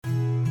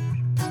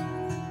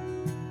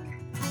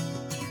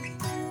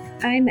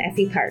I'm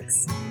Effie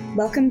Parks.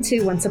 Welcome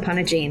to Once Upon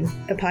a Gene,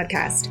 the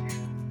podcast.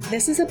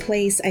 This is a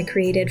place I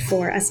created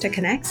for us to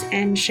connect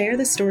and share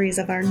the stories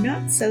of our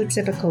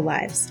not-so-typical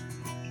lives.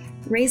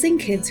 Raising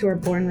kids who are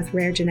born with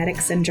rare genetic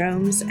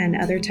syndromes and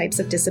other types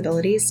of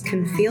disabilities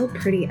can feel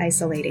pretty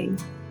isolating.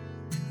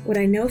 What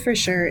I know for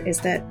sure is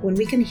that when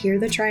we can hear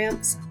the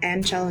triumphs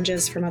and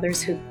challenges from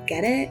others who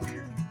get it,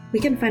 we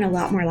can find a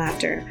lot more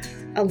laughter,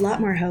 a lot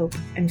more hope,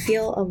 and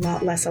feel a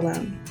lot less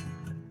alone.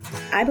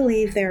 I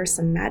believe there are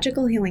some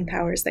magical healing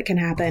powers that can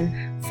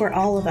happen for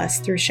all of us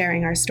through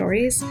sharing our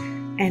stories,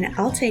 and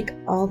I'll take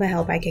all the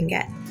help I can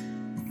get.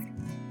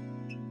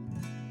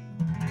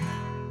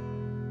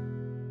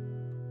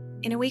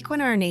 In a week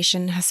when our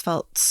nation has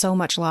felt so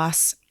much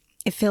loss,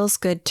 it feels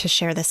good to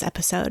share this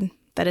episode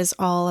that is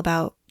all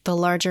about the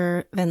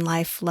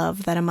larger-than-life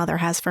love that a mother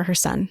has for her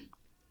son.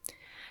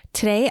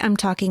 Today, I'm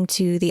talking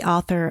to the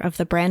author of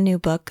the brand new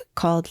book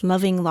called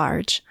Loving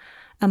Large,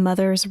 A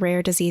Mother's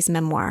Rare Disease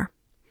Memoir.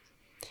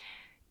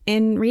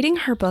 In reading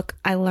her book,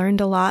 I learned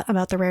a lot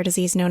about the rare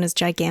disease known as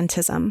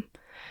gigantism.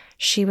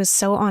 She was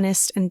so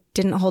honest and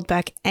didn't hold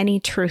back any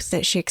truth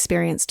that she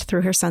experienced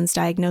through her son's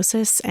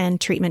diagnosis and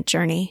treatment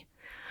journey.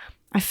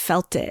 I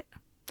felt it.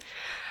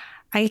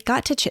 I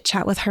got to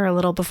chit-chat with her a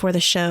little before the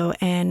show,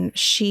 and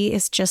she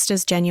is just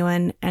as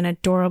genuine and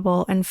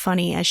adorable and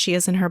funny as she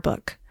is in her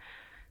book.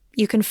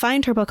 You can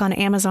find her book on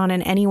Amazon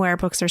and anywhere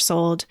books are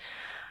sold.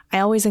 I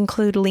always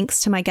include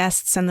links to my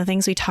guests and the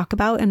things we talk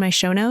about in my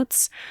show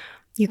notes.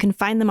 You can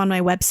find them on my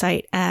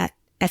website at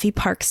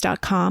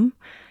effieparks.com.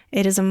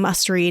 It is a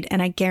must-read,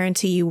 and I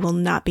guarantee you will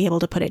not be able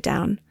to put it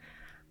down.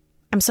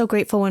 I'm so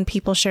grateful when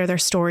people share their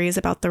stories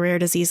about the rare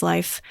disease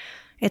life.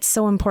 It's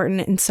so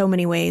important in so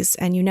many ways,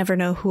 and you never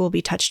know who will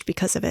be touched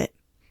because of it.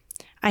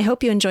 I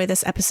hope you enjoy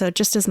this episode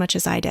just as much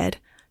as I did.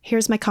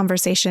 Here's my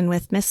conversation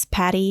with Miss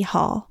Patty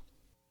Hall.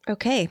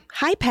 Okay.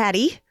 Hi,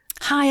 Patty.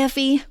 Hi,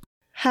 Effie.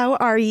 How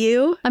are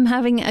you? I'm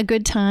having a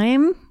good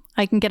time.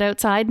 I can get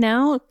outside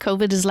now.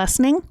 COVID is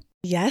lessening.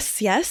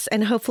 Yes.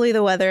 And hopefully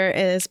the weather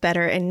is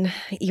better in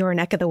your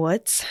neck of the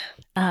woods.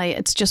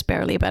 It's just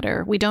barely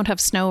better. We don't have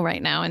snow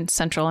right now in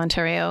central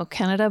Ontario,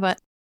 Canada, but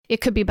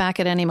it could be back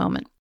at any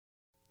moment.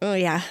 Oh,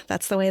 yeah,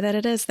 that's the way that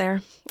it is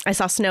there. I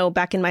saw snow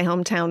back in my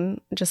hometown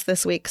just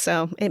this week,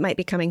 so it might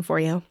be coming for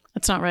you.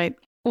 That's not right.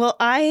 Well,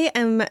 I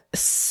am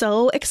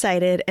so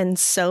excited and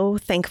so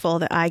thankful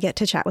that I get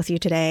to chat with you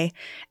today.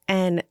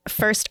 And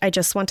first, I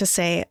just want to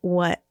say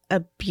what a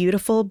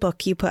beautiful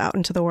book you put out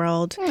into the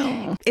world.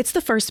 Aww. It's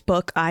the first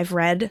book I've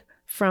read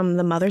from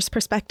the mother's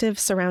perspective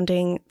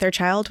surrounding their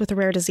child with a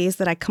rare disease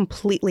that I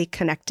completely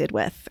connected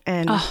with.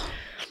 And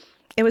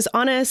It was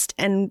honest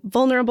and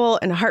vulnerable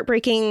and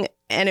heartbreaking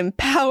and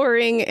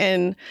empowering.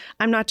 And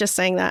I'm not just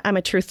saying that. I'm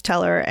a truth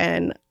teller,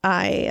 and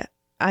I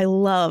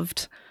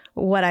loved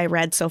what I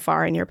read so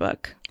far in your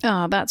book.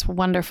 Oh, that's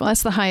wonderful.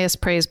 That's the highest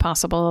praise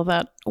possible,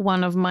 that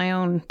one of my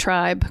own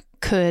tribe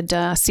could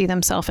see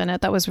themselves in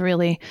it. That was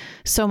really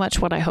so much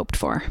what I hoped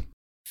for.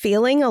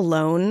 Feeling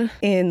alone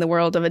in the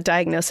world of a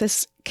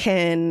diagnosis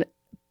can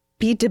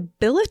be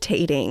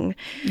debilitating.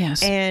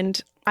 Yes. And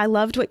I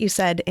loved what you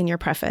said in your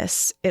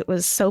preface. It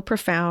was so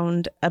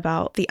profound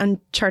about the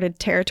uncharted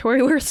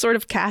territory we're sort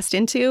of cast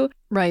into.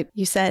 Right.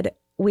 You said,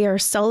 "We are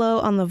solo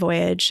on the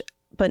voyage,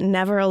 but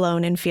never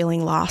alone in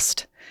feeling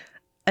lost.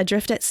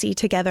 Adrift at sea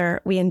together,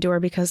 we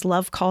endure because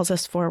love calls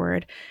us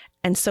forward,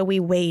 and so we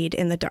wade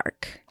in the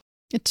dark."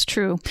 It's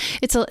true.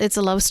 It's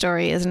a love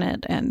story, isn't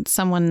it? And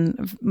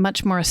someone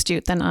much more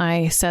astute than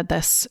I said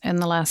this in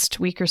the last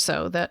week or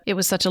so, that it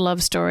was such a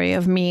love story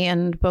of me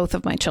and both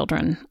of my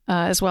children,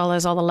 as well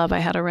as all the love I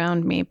had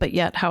around me, but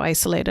yet how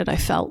isolated I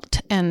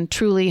felt, and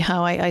truly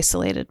how I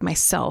isolated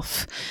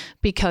myself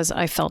because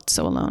I felt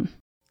so alone.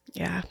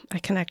 Yeah, I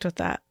connect with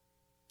that,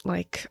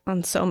 like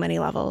on so many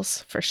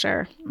levels, for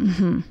sure.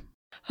 Mm-hmm.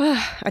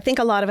 I think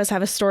a lot of us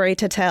have a story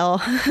to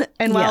tell.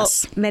 And while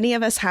many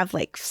of us have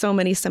like so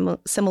many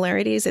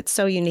similarities, it's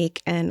so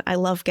unique. And I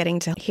love getting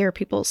to hear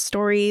people's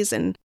stories.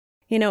 And,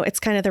 you know, it's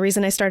kind of the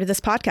reason I started this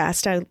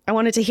podcast. I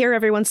wanted to hear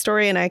everyone's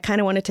story, and I kind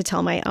of wanted to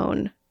tell my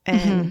own.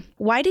 And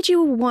why did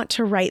you want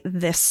to write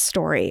this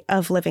story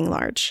of living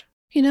large?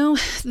 You know,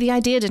 the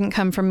idea didn't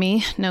come from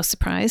me. No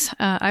surprise.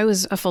 I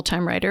was a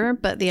full-time writer,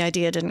 but the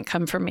idea didn't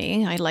come from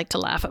me. I like to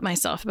laugh at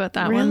myself about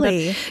that one.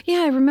 Really? But yeah,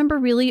 I remember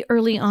really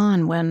early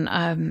on when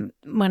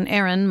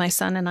Aaron, my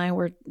son, and I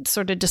were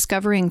sort of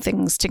discovering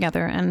things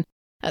together. And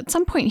at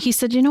some point he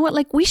said, you know what,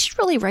 like we should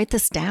really write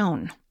this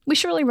down. We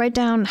should really write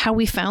down how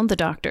we found the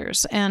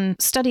doctors and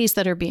studies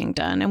that are being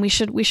done. And we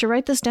should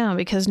write this down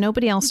because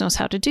nobody else knows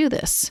how to do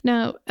this.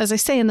 Now, as I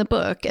say in the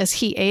book, as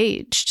he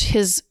aged,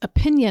 his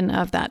opinion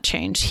of that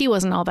changed. He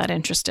wasn't all that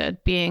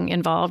interested being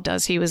involved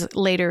as he was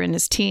later in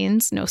his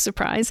teens. No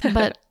surprise.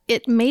 But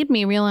it made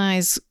me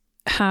realize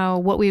how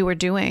what we were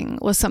doing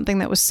was something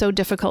that was so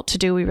difficult to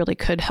do, we really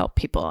could help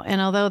people.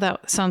 And although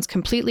that sounds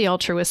completely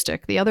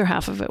altruistic, the other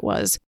half of it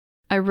was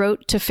I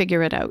wrote to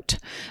figure it out.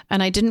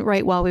 And I didn't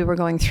write while we were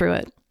going through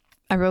it.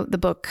 I wrote the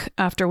book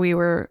after we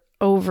were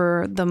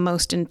over the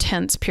most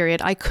intense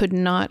period. I could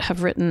not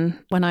have written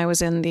when I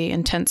was in the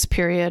intense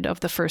period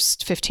of the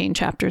first 15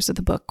 chapters of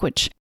the book,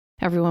 which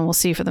everyone will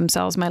see for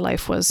themselves. My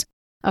life was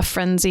a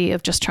frenzy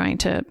of just trying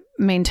to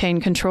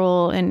maintain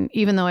control. And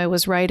even though I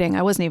was writing,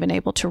 I wasn't even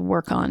able to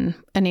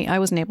I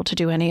wasn't able to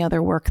do any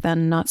other work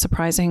then. Not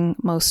surprising.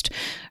 Most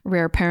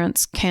rare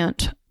parents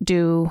can't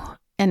do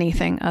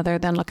anything other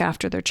than look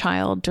after their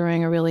child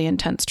during a really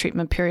intense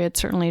treatment period,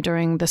 certainly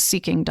during the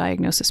seeking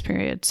diagnosis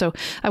period. So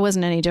I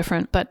wasn't any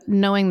different. But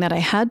knowing that I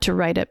had to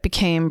write it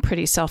became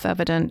pretty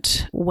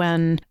self-evident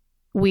when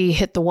we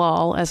hit the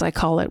wall, as I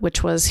call it,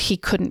 which was he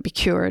couldn't be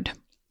cured.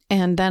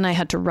 And then I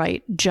had to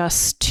write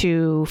just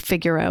to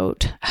figure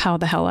out how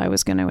the hell I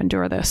was going to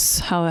endure this,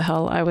 how the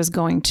hell I was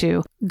going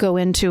to go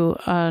into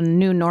a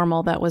new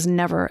normal that was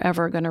never,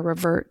 ever going to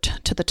revert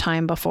to the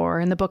time before.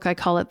 In the book, I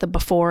call it the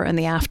before and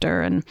the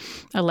after. And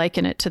I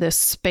liken it to this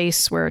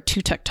space where two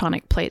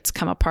tectonic plates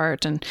come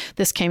apart. And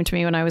this came to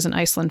me when I was in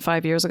Iceland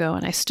 5 years ago.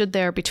 And I stood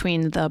there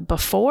between the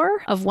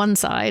before of one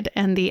side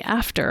and the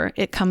after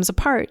it comes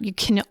apart. You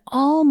can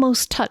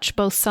almost touch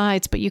both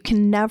sides, but you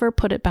can never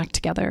put it back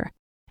together.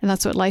 And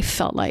that's what life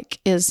felt like,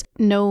 is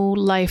no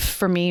life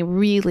for me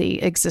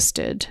really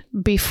existed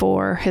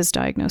before his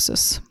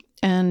diagnosis.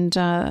 And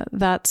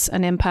that's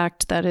an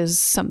impact that is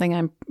something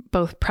I'm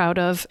both proud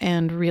of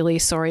and really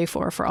sorry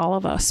for all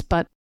of us.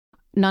 But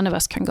none of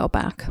us can go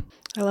back.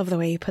 I love the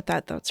way you put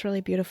that, though. It's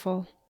really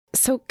beautiful.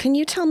 So can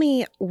you tell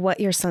me what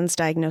your son's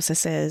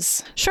diagnosis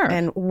is? Sure.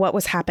 And what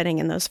was happening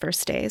in those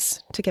first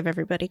days to give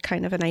everybody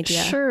kind of an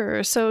idea?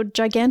 Sure. So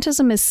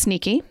gigantism is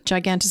sneaky.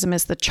 Gigantism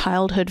is the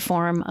childhood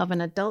form of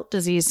an adult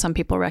disease some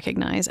people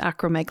recognize,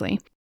 acromegaly.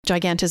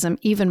 Gigantism,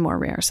 even more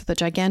rare. So the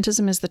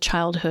gigantism is the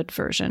childhood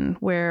version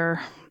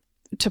where,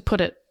 to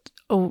put it,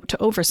 to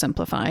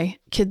oversimplify,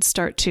 kids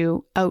start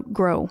to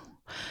outgrow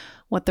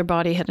what their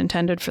body had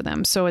intended for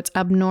them. So it's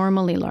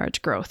abnormally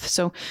large growth.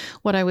 So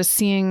what I was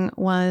seeing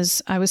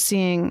was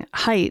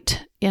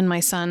height in my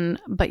son,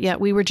 but yet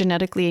we were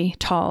genetically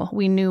tall.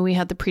 We knew we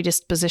had the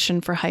predisposition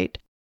for height.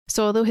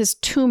 So although his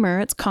tumor,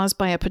 it's caused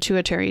by a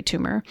pituitary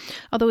tumor,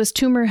 although his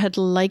tumor had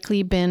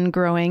likely been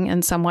growing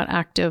and somewhat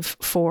active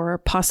for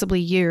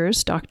possibly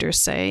years, doctors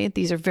say,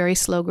 these are very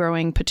slow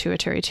growing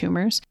pituitary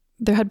tumors,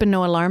 there had been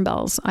no alarm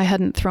bells. I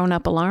hadn't thrown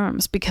up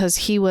alarms because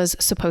he was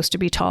supposed to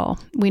be tall.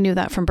 We knew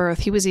that from birth.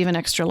 He was even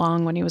extra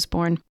long when he was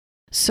born.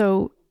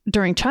 So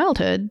during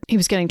childhood, he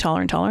was getting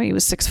taller and taller. He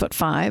was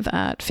 6'5"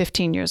 at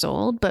 15 years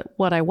old. But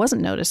what I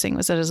wasn't noticing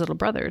was that his little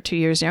brother, 2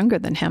 years younger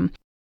than him,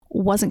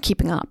 wasn't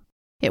keeping up.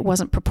 It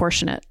wasn't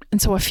proportionate. And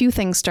so a few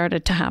things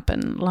started to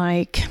happen.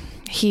 Like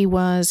he'd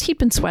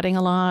been sweating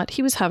a lot.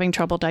 He was having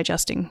trouble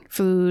digesting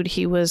food.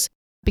 He was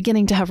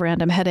beginning to have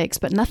random headaches,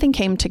 but nothing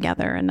came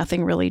together and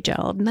nothing really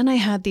gelled. And then I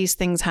had these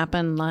things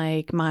happen,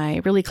 like my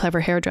really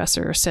clever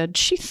hairdresser said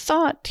she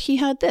thought he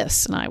had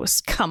this. And I was,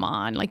 come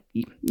on, like,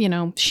 you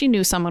know, she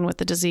knew someone with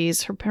the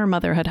disease. Her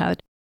mother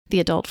had the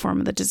adult form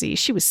of the disease.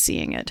 She was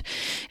seeing it.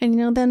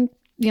 And, then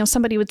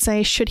somebody would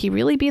say, should he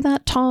really be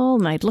that tall?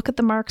 And I'd look at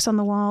the marks on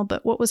the wall.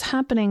 But what was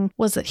happening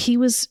was that he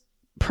was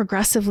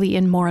progressively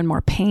in more and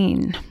more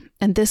pain.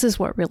 And this is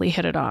what really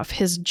hit it off.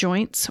 His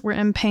joints were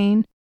in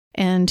pain.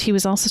 And he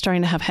was also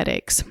starting to have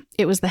headaches.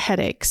 It was the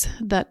headaches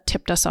that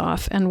tipped us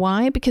off. And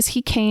why? Because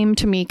he came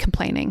to me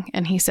complaining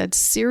and he said,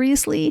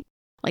 seriously,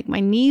 like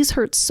my knees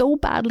hurt so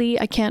badly,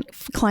 I can't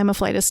climb a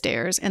flight of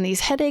stairs. And these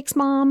headaches,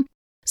 Mom.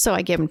 So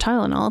I gave him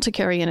Tylenol to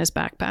carry in his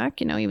backpack.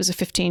 He was a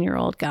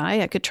 15-year-old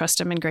guy. I could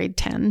trust him in grade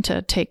 10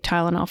 to take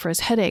Tylenol for his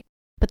headache.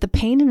 But the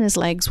pain in his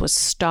legs was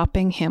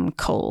stopping him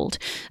cold.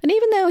 And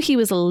even though he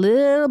was a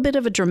little bit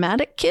of a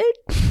dramatic kid,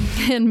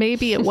 and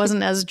maybe it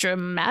wasn't as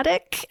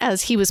dramatic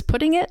as he was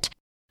putting it,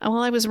 well,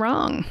 I was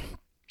wrong.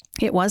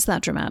 It was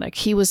that dramatic.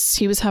 He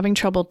was having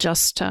trouble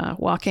just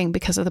walking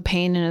because of the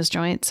pain in his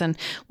joints. And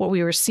what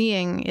we were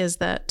seeing is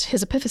that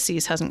his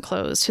epiphyses hasn't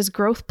closed. His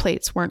growth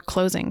plates weren't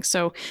closing.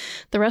 So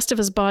the rest of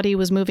his body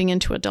was moving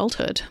into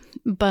adulthood,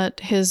 but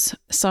his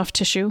soft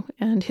tissue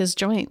and his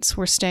joints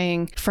were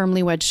staying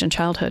firmly wedged in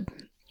childhood.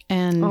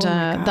 And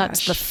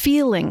that's the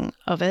feeling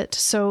of it.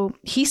 So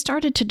he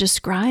started to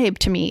describe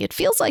to me, it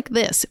feels like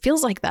this, it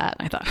feels like that.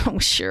 I thought, oh,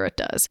 sure it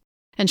does.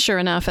 And sure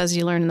enough, as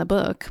you learn in the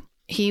book,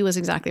 he was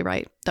exactly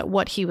right, that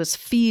what he was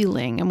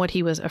feeling and what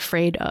he was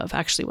afraid of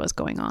actually was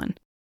going on.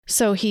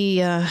 So he,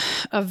 a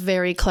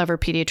very clever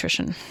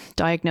pediatrician,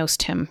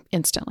 diagnosed him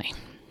instantly.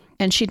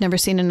 And she'd never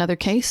seen another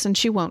case, and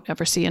she won't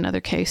ever see another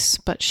case,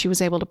 but she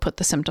was able to put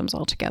the symptoms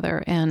all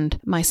together. And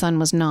my son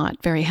was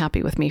not very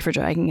happy with me for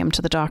dragging him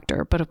to the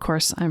doctor. But of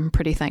course, I'm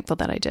pretty thankful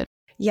that I did.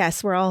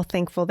 Yes, we're all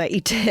thankful that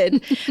you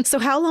did. So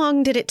how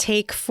long did it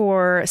take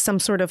for some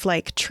sort of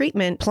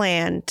treatment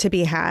plan to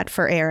be had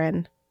for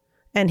Aaron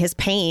and his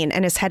pain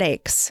and his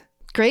headaches?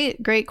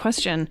 Great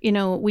question.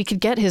 We could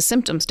get his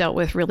symptoms dealt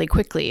with really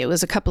quickly. It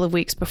was a couple of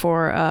weeks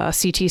before a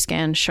CT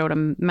scan showed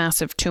a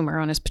massive tumor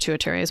on his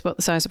pituitary. It's about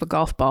the size of a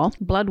golf ball.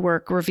 Blood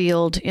work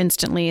revealed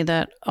instantly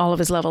that all of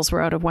his levels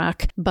were out of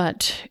whack,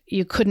 but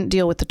you couldn't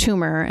deal with the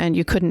tumor and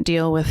you couldn't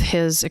deal with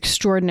his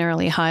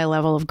extraordinarily high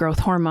level of growth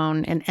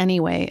hormone in any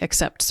way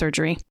except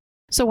surgery.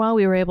 So while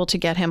we were able to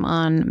get him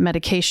on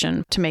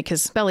medication to make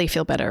his belly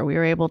feel better, we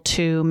were able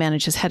to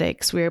manage his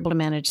headaches, we were able to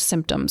manage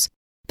symptoms.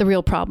 The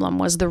real problem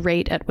was the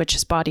rate at which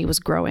his body was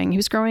growing. He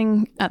was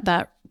growing at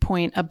that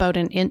point about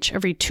an inch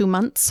every 2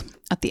 months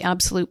at the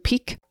absolute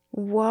peak.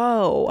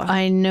 Whoa.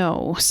 I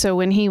know. So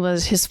when he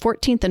was his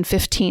 14th and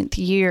 15th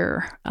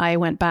year, I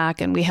went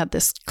back and we had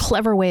this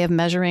clever way of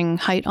measuring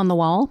height on the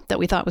wall that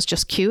we thought was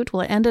just cute.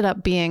 Well, it ended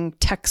up being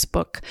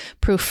textbook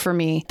proof for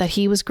me that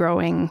he was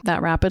growing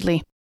that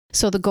rapidly.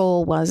 So the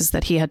goal was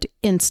that we had to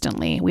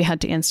instantly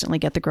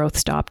get the growth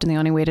stopped. And the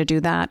only way to do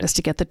that is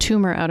to get the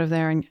tumor out of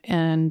there.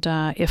 And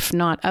if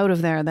not out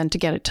of there, then to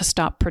get it to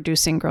stop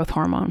producing growth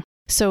hormone.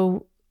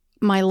 So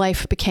my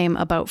life became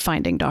about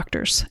finding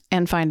doctors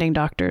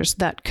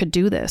that could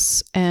do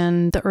this.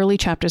 And the early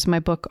chapters of my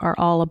book are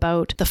all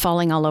about the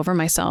falling all over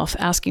myself,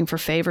 asking for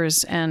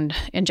favors and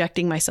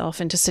injecting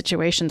myself into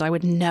situations I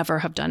would never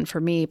have done for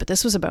me. But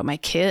this was about my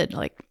kid,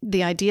 like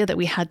the idea that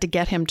we had to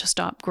get him to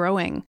stop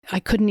growing.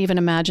 I couldn't even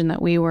imagine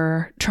that we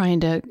were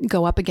trying to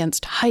go up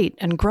against height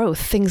and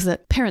growth, things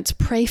that parents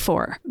pray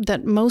for,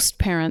 that most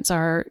parents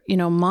are,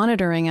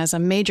 monitoring as a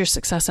major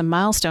success and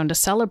milestone to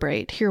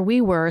celebrate. Here we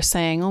were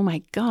saying, oh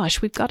my gosh,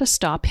 we've got to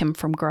stop him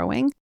from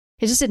growing.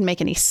 It just didn't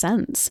make any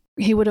sense.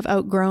 He would have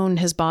outgrown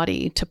his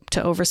body to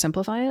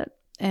oversimplify it.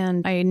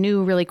 And I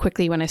knew really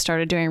quickly when I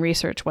started doing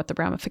research what the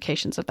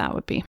ramifications of that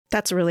would be.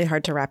 That's really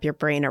hard to wrap your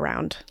brain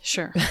around.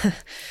 Sure.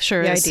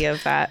 The idea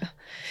of that.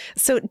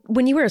 So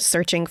when you were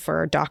searching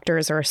for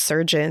doctors or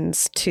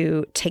surgeons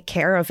to take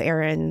care of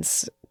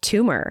Aaron's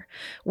tumor,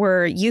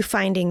 were you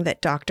finding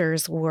that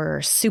doctors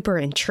were super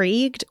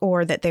intrigued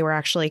or that they were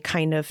actually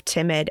kind of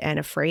timid and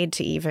afraid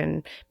to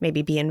even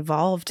maybe be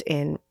involved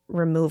in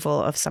removal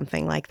of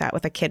something like that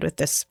with a kid with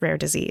this rare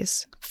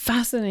disease?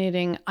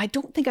 Fascinating. I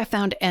don't think I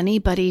found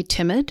anybody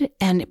timid.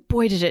 And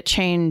boy, did it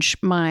change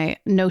my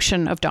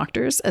notion of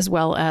doctors as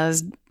well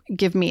as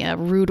give me a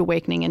rude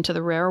awakening into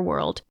the rare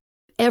world.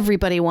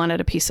 Everybody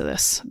wanted a piece of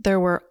this. There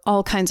were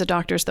all kinds of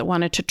doctors that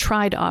wanted to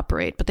try to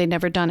operate, but they'd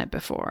never done it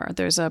before.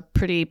 There's a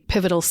pretty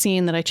pivotal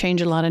scene that I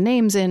change a lot of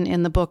names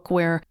in the book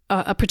where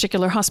a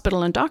particular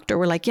hospital and doctor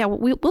were like, yeah,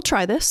 we'll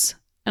try this.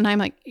 And I'm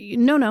like,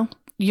 no,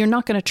 you're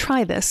not going to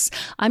try this.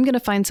 I'm going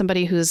to find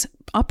somebody who's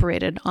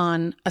operated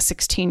on a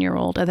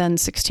 16-year-old, a then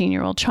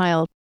 16-year-old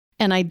child.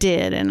 And I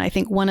did. And I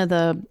think one of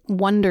the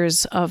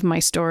wonders of my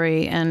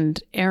story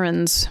and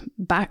Aaron's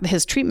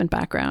his treatment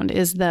background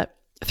is that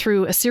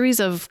through a series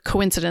of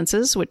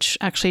coincidences, which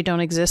actually don't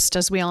exist,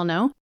 as we all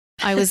know,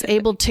 I was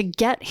able to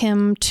get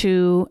him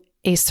to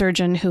a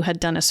surgeon who had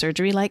done a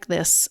surgery like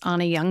this on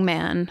a young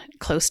man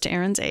close to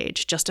Aaron's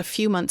age just a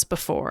few months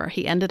before.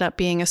 He ended up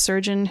being a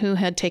surgeon who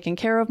had taken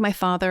care of my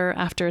father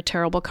after a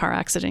terrible car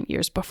accident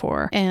years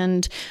before.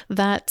 And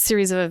that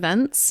series of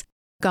events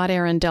got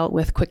Aaron dealt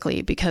with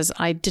quickly because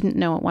I didn't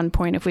know at one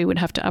point if we would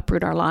have to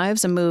uproot our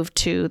lives and move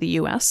to the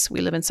US.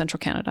 We live in central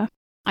Canada.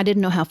 I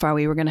didn't know how far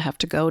we were going to have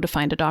to go to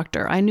find a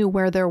doctor. I knew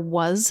where there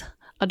was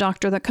a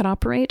doctor that could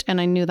operate, and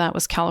I knew that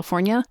was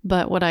California.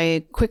 But what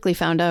I quickly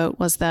found out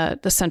was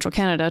that the central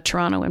Canada,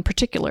 Toronto in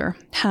particular,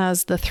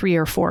 has the 3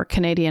 or 4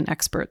 Canadian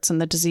experts in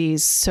the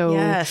disease. So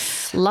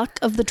yes. Luck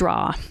of the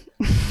draw.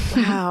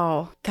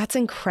 Wow, that's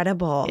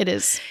incredible. It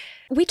is.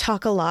 We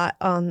talk a lot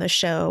on the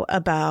show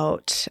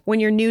about when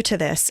you're new to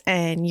this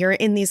and you're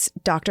in these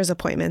doctor's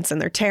appointments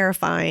and they're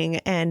terrifying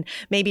and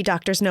maybe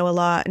doctors know a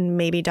lot and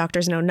maybe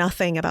doctors know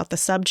nothing about the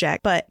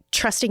subject, but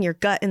trusting your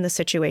gut in the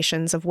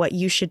situations of what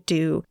you should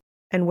do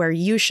and where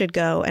you should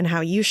go and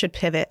how you should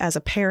pivot as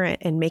a parent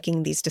and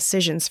making these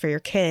decisions for your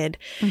kid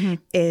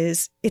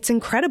it's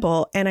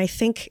incredible. And I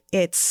think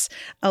it's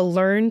a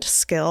learned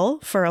skill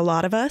for a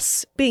lot of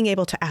us, being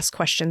able to ask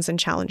questions and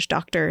challenge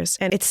doctors.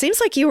 And it seems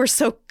like you were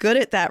so good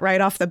at that right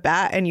off the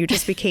bat and you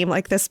just became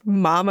like this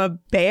mama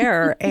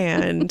bear.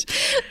 And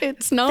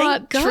it's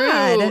not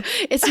true.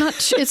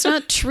 It's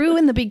not true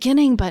in the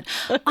beginning, but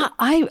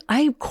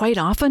I quite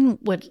often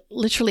would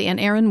literally, and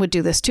Aaron would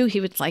do this too. He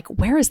would like,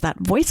 where is that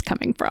voice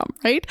coming from?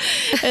 Right.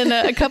 And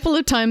a couple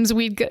of times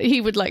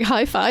he would like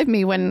high five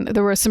me when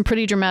there were some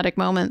pretty dramatic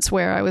moments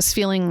where I was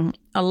feeling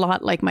a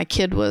lot like my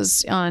kid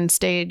was on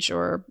stage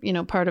or,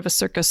 part of a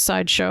circus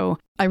sideshow.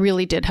 I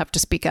really did have to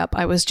speak up.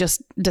 I was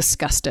just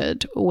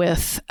disgusted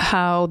with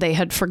how they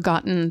had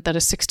forgotten that a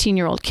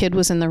 16-year-old kid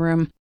was in the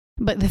room.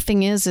 But the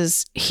thing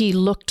is he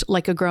looked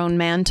like a grown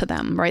man to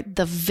them, right?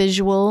 The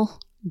visual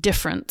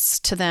difference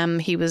to them.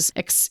 He was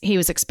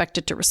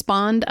expected to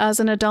respond as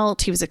an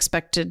adult. He was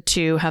expected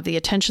to have the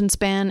attention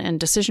span and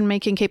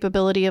decision-making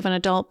capability of an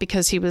adult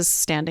because he was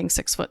standing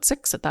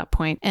 6'6" at that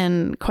point.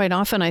 And quite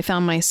often I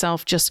found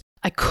myself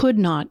I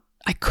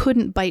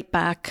couldn't bite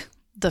back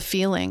the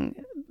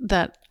feeling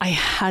that I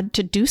had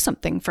to do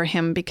something for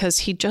him because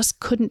he just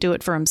couldn't do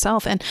it for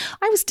himself. And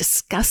I was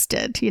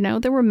disgusted. You know,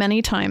 there were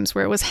many times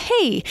where it was,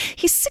 hey,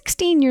 he's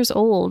 16 years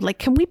old. Like,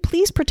 can we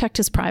please protect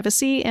his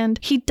privacy? And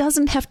he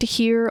doesn't have to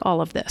hear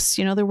all of this.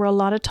 You know, there were a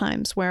lot of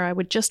times where I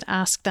would just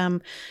ask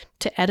them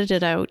to edit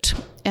it out.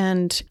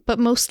 But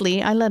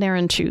mostly I let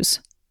Aaron choose.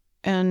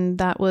 And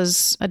that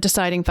was a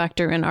deciding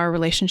factor in our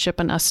relationship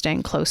and us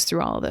staying close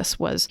through all of this.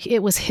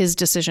 It was his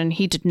decision.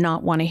 He did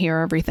not want to hear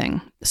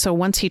everything. So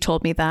once he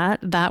told me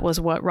that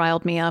was what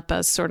riled me up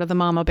as sort of the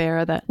mama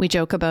bear that we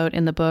joke about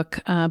in the book.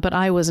 But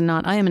I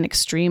am an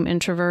extreme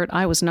introvert.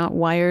 I was not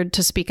wired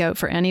to speak out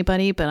for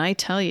anybody. But I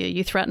tell you,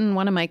 you threaten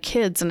one of my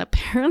kids and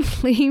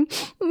apparently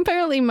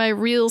my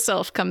real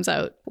self comes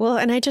out. Well,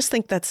 and I just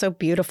think that's so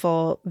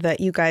beautiful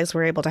that you guys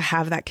were able to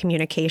have that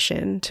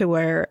communication to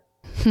where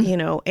you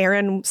know,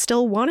 Aaron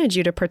still wanted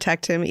you to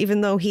protect him,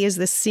 even though he is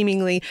this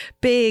seemingly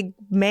big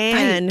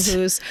man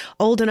who's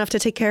old enough to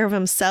take care of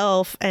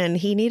himself, and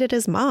he needed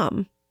his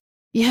mom.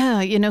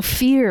 Yeah, you know,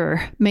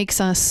 fear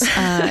makes us,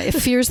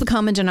 fear's the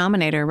common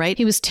denominator, right?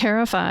 He was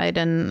terrified.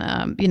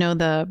 And, you know,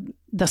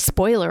 the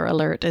spoiler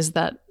alert is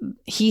that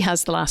he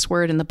has the last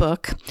word in the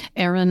book.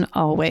 Aaron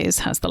always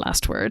has the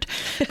last word.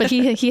 But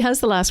he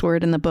has the last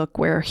word in the book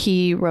where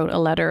he wrote a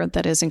letter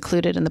that is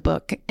included in the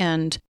book.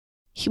 And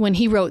when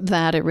he wrote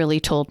that, it really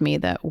told me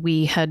that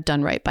we had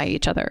done right by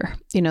each other.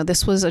 You know,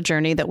 this was a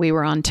journey that we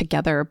were on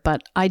together,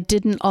 but I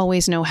didn't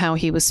always know how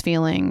he was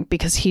feeling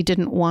because he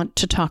didn't want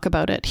to talk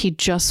about it. He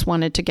just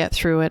wanted to get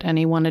through it, and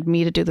he wanted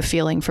me to do the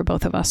feeling for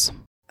both of us.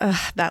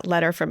 That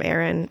letter from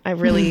Aaron, I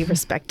really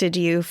respected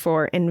you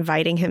for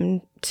inviting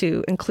him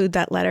to include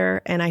that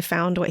letter. And I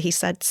found what he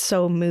said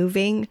so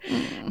moving.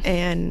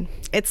 And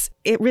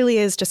it really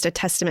is just a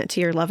testament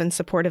to your love and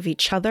support of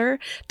each other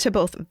to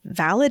both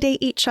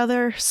validate each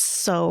other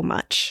so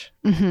much.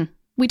 Mm-hmm.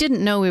 We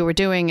didn't know we were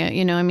doing it.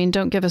 You know, I mean,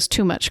 don't give us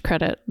too much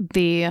credit.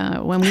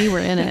 When we were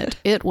in it,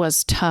 it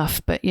was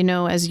tough. But, you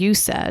know, as you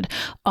said,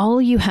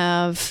 you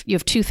have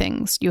two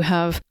things. You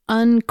have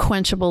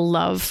unquenchable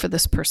love for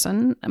this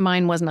person.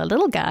 Mine wasn't a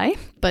little guy,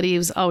 but he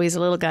was always a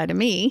little guy to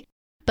me.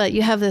 But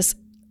you have this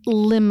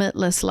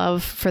limitless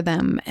love for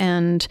them.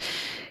 And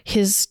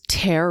his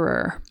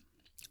terror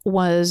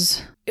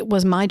was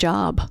my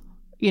job.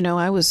 You know,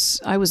 I was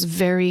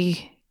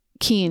very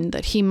keen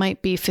that he might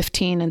be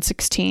 15 and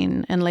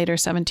 16 and later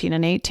 17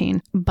 and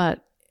 18,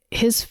 but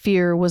his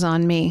fear was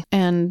on me.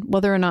 And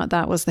whether or not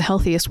that was the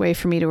healthiest way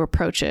for me to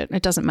approach it,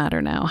 it doesn't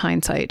matter now,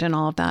 hindsight and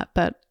all of that,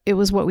 but it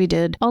was what we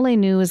did. All I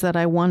knew is that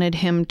I wanted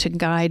him to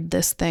guide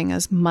this thing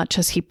as much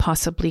as he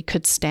possibly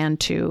could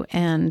stand to.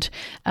 And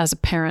as a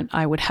parent,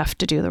 I would have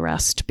to do the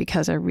rest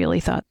because I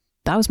really thought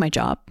that was my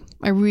job.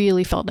 I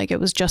really felt like it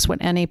was just what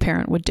any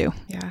parent would do.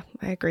 Yeah,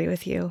 I agree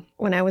with you.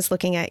 When I was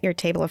looking at your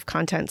table of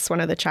contents,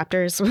 one of the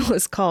chapters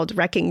was called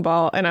Wrecking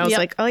Ball. And I was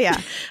like, oh yeah,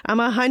 I'm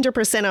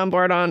 100% on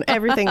board on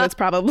everything that's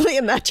probably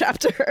in that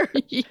chapter.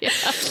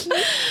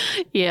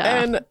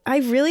 Yeah. And I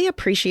really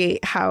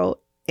appreciate how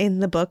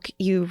in the book,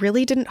 you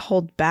really didn't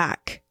hold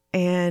back.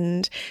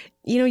 And,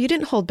 you know, you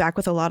didn't hold back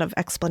with a lot of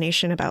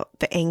explanation about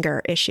the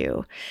anger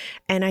issue.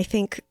 And I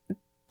think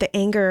the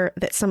anger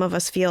that some of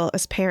us feel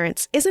as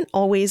parents isn't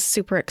always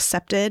super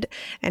accepted,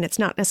 and it's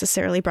not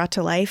necessarily brought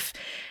to life.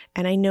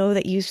 And I know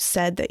that you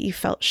said that you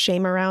felt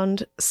shame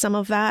around some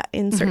of that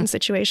in certain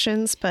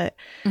situations, but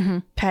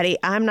Patty,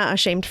 I'm not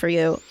ashamed for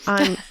you.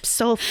 I'm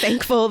so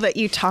thankful that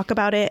you talk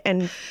about it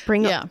and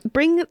bring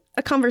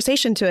a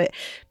conversation to it,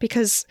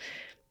 because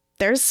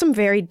there's some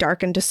very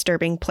dark and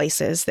disturbing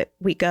places that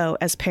we go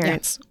as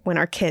parents when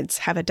our kids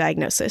have a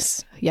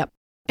diagnosis. Yep.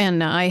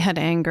 And I had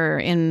anger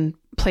in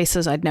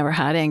places I'd never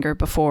had anger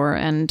before,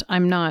 and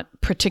I'm not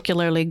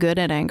particularly good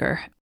at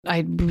anger.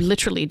 I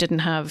literally didn't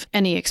have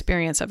any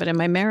experience of it in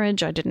my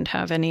marriage. I didn't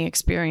have any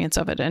experience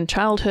of it in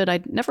childhood.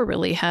 I'd never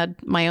really had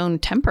my own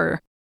temper,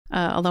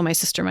 although my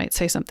sister might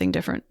say something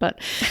different. But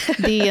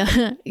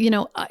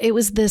it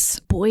was this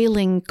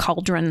boiling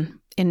cauldron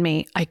in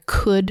me. I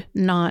could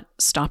not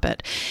stop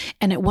it.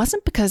 And it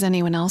wasn't because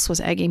anyone else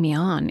was egging me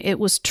on. It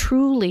was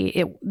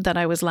truly that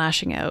I was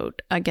lashing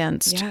out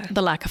against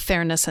the lack of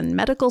fairness in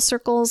medical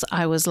circles.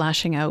 I was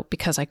lashing out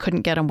because I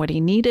couldn't get him what he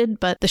needed.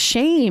 But the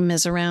shame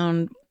is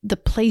around the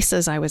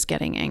places I was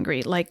getting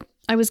angry. Like,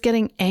 I was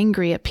getting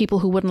angry at people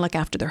who wouldn't look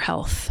after their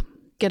health,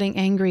 getting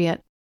angry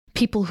at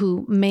people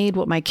who made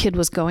what my kid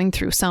was going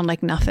through sound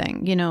like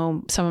nothing. You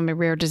know, some of my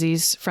rare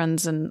disease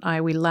friends and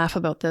we laugh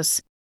about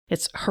this.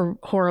 It's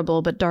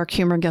horrible, but dark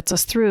humor gets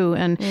us through.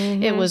 And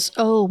it was,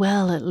 oh,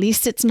 well, at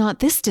least it's not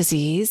this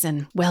disease.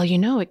 And, well, you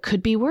know, it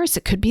could be worse.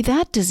 It could be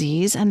that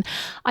disease. And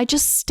I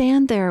just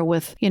stand there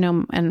with, you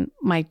know, and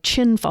my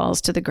chin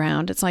falls to the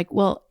ground. It's like,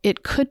 well,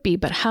 it could be,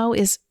 but how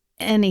is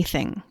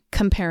anything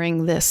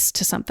comparing this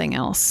to something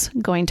else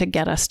going to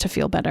get us to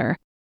feel better?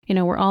 You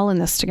know, we're all in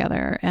this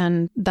together.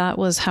 And that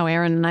was how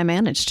Aaron and I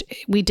managed.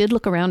 We did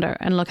look around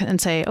and look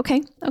and say,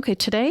 okay,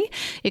 today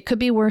it could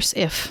be worse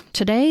if.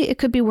 Today it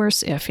could be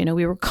worse if. You know,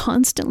 we were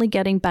constantly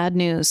getting bad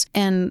news.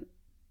 And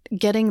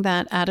getting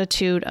that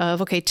attitude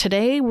of, okay,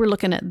 today we're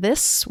looking at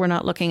this, we're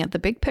not looking at the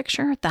big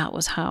picture. That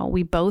was how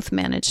we both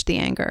managed the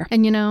anger.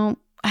 And,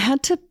 I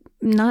had to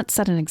not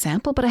set an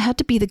example, but I had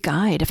to be the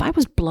guide. If I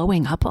was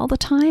blowing up all the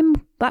time,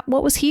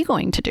 what was he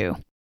going to do?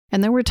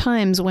 And there were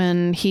times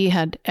when he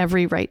had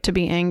every right to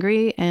be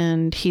angry,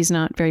 and he's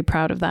not very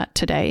proud of that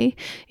today.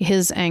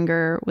 His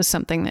anger was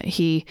something that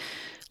he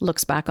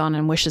looks back on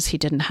and wishes he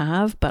didn't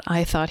have, but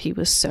I thought he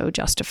was so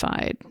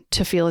justified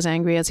to feel as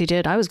angry as he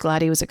did. I was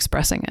glad he was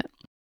expressing it.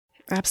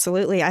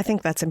 Absolutely. I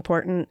think that's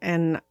important.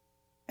 And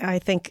I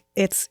think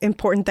it's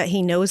important that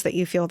he knows that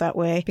you feel that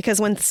way,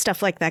 because when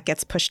stuff like that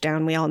gets pushed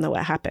down, we all know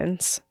what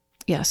happens.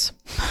 Yes,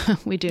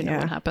 we do know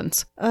what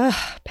happens.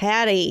 Ugh,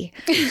 Patty,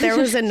 there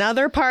was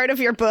another part of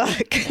your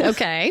book.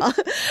 Okay.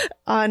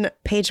 On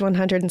page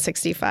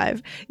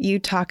 165, you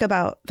talk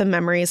about the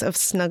memories of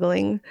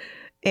snuggling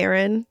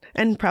Aaron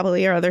and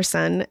probably your other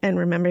son, and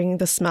remembering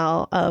the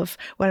smell of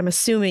what I'm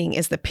assuming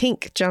is the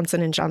pink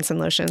Johnson & Johnson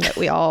lotion that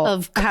we all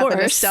have a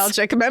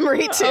nostalgic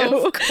memory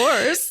to. Of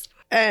course.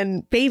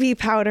 And baby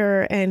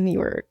powder, and you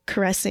were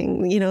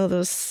caressing,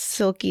 those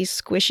silky,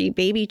 squishy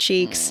baby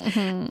cheeks.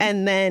 Mm-hmm.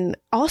 And then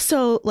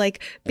also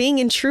like being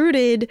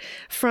intruded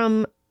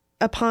from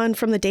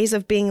the days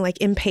of being like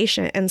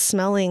impatient and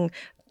smelling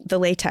the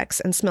latex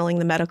and smelling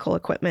the medical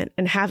equipment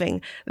and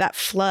having that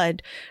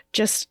flood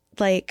just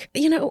like,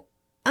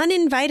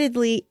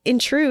 uninvitedly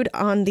intrude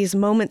on these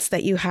moments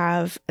that you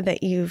have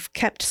that you've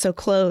kept so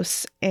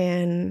close,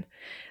 and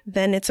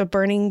then it's a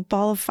burning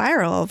ball of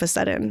fire all of a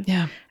sudden.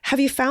 Yeah. Have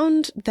you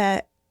found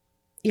that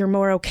you're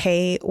more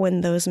okay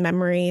when those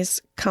memories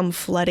come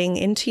flooding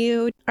into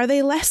you? Are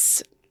they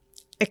less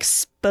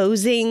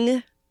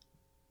exposing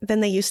than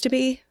they used to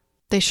be?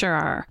 They sure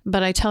are.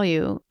 But I tell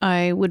you,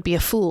 I would be a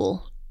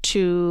fool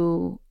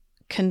to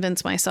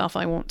convince myself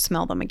I won't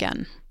smell them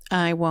again.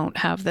 I won't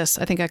have this.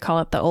 I think I call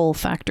it the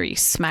olfactory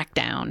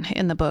smackdown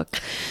in the book.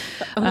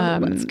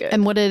 That's good.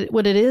 And what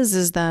it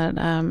is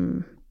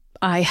that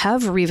I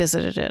have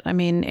revisited it. I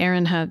mean,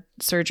 Aaron had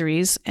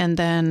surgeries, and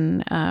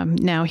then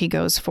now he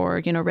goes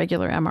for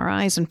regular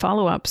MRIs and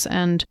follow-ups.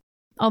 And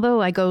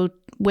although I go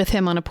with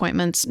him on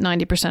appointments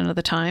 90% of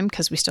the time,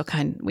 because we still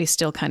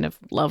kind of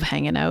love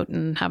hanging out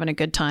and having a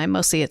good time.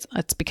 Mostly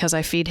it's because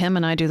I feed him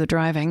and I do the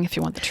driving, if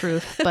you want the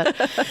truth.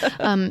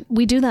 But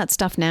we do that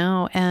stuff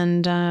now,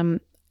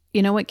 and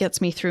what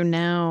gets me through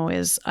now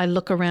is I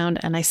look around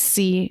and I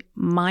see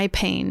my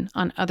pain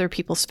on other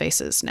people's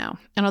faces now.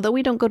 And although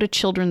we don't go to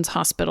children's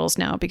hospitals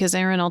now, because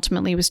Aaron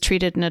ultimately was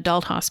treated in an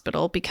adult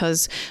hospital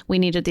because we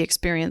needed the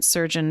experienced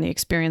surgeon, the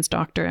experienced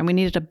doctor, and we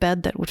needed a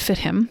bed that would fit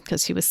him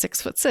because he was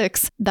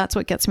 6'6". That's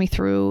what gets me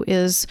through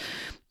is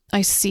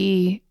I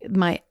see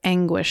my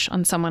anguish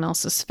on someone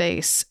else's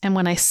face. And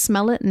when I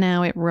smell it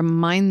now, it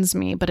reminds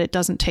me, but it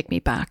doesn't take me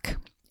back.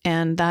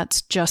 And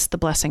that's just the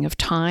blessing of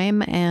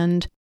time,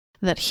 and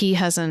that he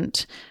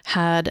hasn't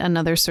had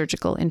another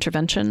surgical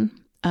intervention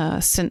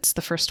since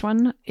the first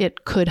one.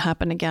 It could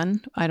happen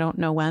again. I don't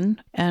know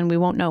when, and we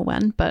won't know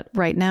when. But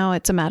right now,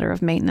 it's a matter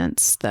of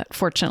maintenance that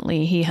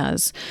fortunately he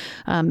has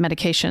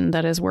medication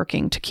that is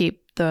working to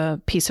keep the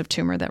piece of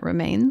tumor that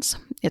remains.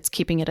 It's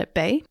keeping it at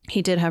bay.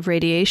 He did have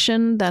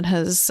radiation that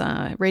has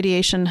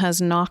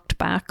knocked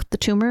back the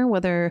tumor,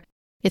 whether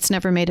it's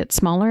never made it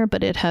smaller,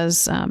 but it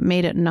has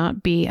made it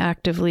not be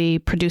actively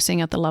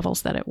producing at the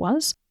levels that it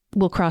was.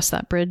 We'll cross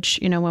that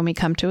bridge, when we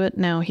come to it.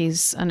 Now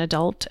he's an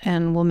adult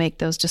and will make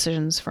those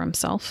decisions for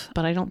himself,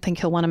 but I don't think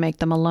he'll want to make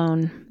them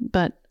alone.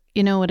 But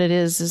what it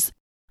is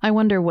I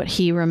wonder what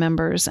he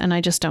remembers, and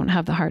I just don't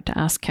have the heart to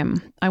ask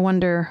him. I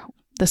wonder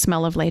the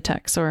smell of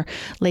latex or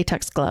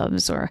latex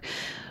gloves or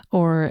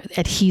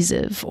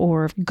adhesive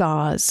or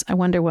gauze. I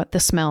wonder what the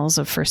smells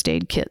of first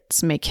aid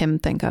kits make him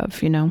think of,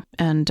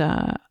 and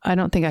I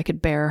don't think I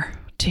could bear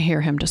to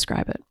hear him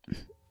describe it.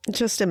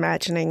 Just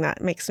imagining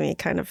that makes me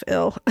kind of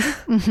ill,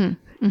 mm-hmm.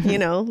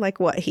 Like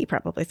what he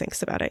probably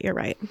thinks about it. You're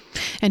right.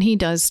 And he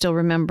does still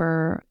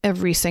remember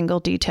every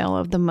single detail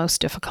of the most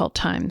difficult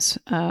times.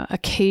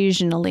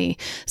 Occasionally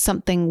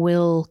something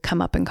will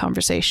come up in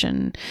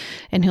conversation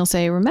and he'll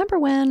say, remember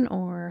when,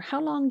 or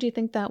how long do you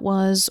think that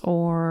was?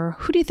 Or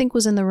who do you think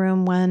was in the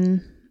room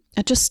when?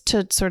 Just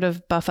to sort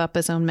of buff up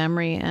his own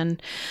memory.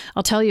 And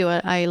I'll tell you,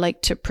 I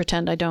like to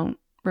pretend I don't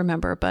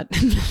remember, but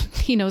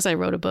he knows I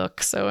wrote a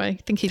book, so I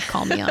think he'd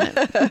call me on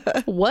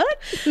it. What?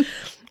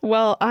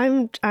 Well,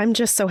 I'm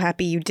just so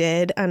happy you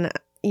did, and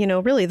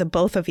really the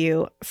both of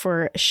you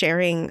for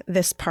sharing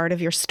this part of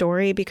your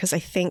story, because I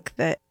think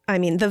that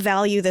the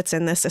value that's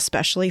in this,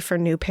 especially for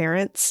new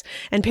parents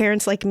and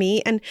parents like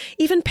me, and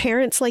even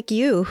parents like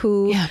you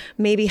who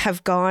maybe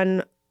have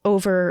gone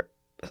over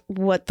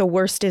what the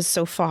worst is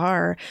so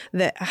far,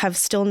 that have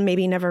still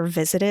maybe never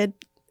visited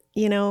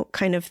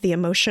kind of the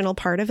emotional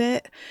part of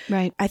it.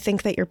 Right. I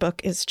think that your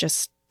book is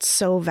just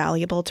so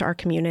valuable to our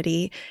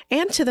community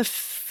and to the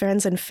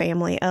friends and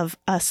family of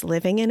us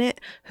living in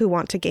it who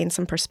want to gain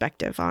some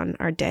perspective on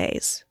our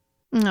days.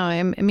 No,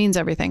 it means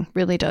everything,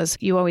 really does.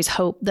 You always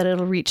hope that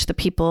it'll reach the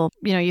people.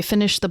 You know, you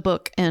finish the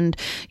book and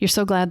you're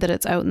so glad that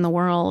it's out in the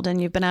world and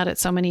you've been at it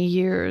so many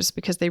years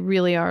because they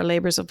really are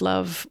labors of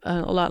love, a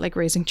lot like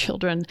raising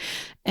children.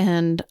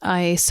 And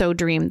I so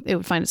dreamed it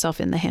would find itself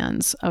in the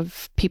hands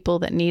of people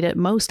that need it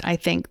most. I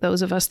think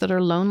those of us that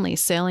are lonely,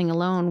 sailing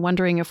alone,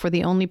 wondering if we're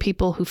the only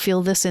people who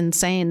feel this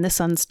insane, this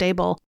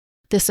unstable,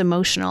 this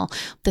emotional,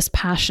 this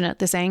passionate,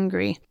 this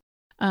angry.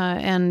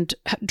 And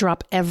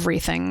drop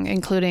everything,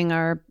 including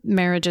our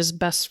marriages,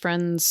 best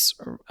friends,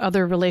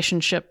 other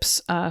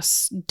relationships,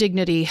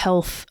 dignity,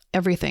 health,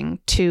 everything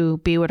to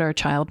be what our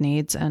child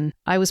needs. And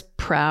I was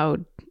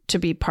proud to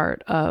be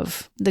part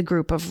of the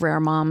group of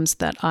rare moms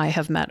that I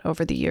have met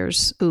over the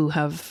years who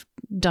have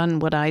done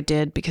what I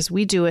did, because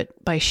we do it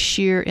by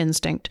sheer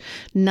instinct.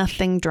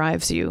 Nothing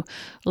drives you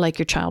like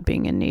your child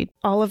being in need.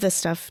 All of this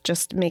stuff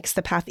just makes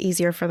the path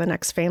easier for the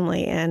next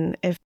family. And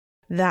if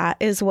that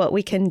is what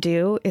we can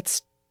do,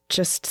 it's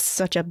just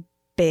such a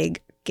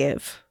big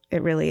give.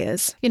 It really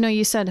is. You know,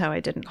 you said how I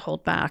didn't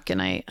hold back,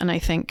 and I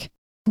think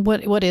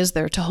what is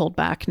there to hold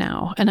back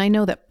now? And I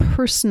know that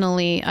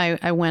personally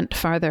I went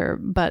farther,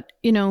 but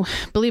you know,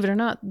 believe it or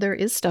not, there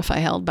is stuff I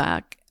held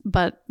back,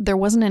 but there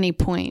wasn't any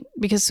point,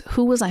 because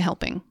who was I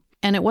helping?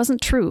 And it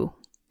wasn't true.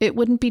 It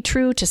wouldn't be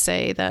true to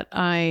say that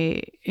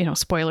I, you know,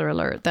 spoiler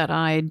alert, that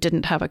I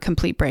didn't have a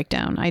complete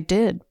breakdown. I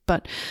did,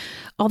 but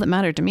all that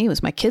mattered to me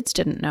was my kids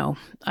didn't know.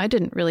 I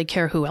didn't really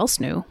care who else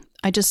knew.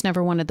 I just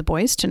never wanted the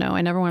boys to know.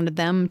 I never wanted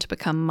them to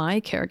become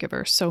my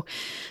caregiver. So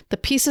the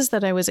pieces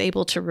that I was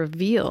able to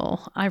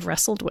reveal, I've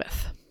wrestled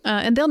with.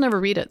 And they'll never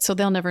read it, so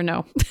they'll never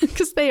know,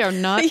 because they are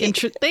not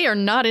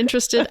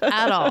interested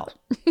at all.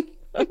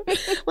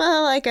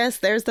 Well, I guess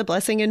there's the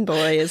blessing in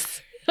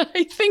boys.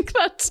 I think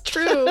that's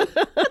true.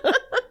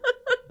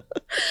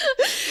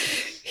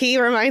 He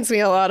reminds me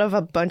a lot of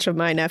a bunch of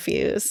my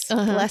nephews.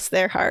 Bless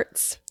their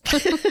hearts.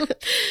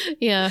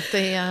 Yeah,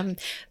 they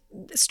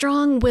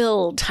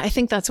strong-willed. I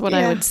think that's what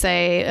I would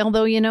say.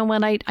 Although, you know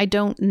what, I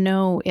don't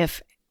know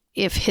if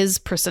his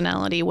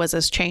personality was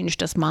as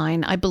changed as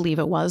mine. I believe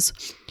it was.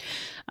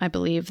 I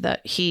believe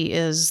that he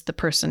is the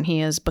person he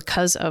is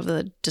because of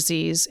the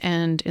disease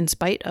and in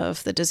spite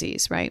of the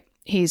disease, right?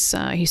 He's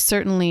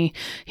certainly,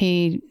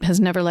 he has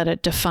never let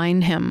it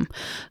define him,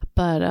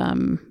 but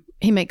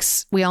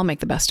we all make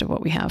the best of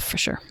what we have, for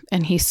sure.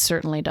 And he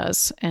certainly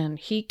does. And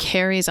he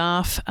carries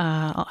off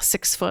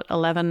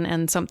 6'11"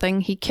 and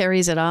something. He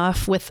carries it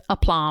off with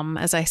aplomb,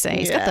 as I say.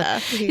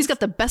 He's got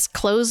the best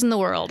clothes in the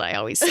world, I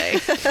always say.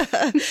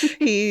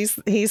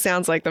 He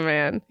sounds like the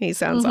man. He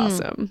sounds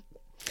awesome.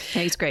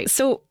 Yeah, he's great.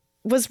 So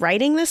was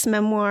writing this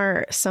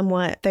memoir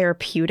somewhat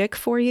therapeutic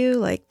for you?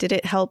 Like, did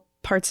it help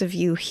parts of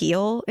you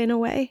heal in a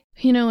way?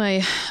 You know,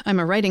 I'm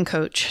a writing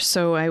coach,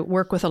 so I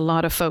work with a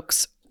lot of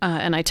folks.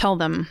 And I tell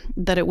them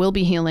that it will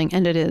be healing,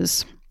 and it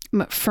is.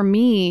 But for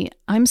me,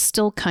 I'm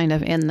still kind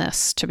of in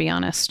this, to be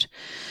honest.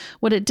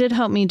 What it did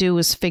help me do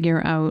was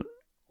figure out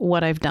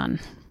what I've done.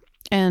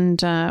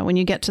 And when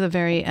you get to the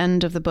very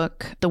end of the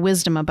book, the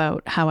wisdom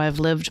about how I've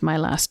lived my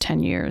last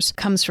 10 years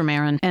comes from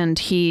Aaron. And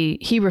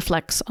he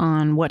reflects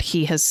on what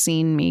he has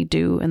seen me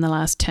do in the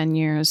last 10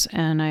 years.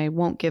 And I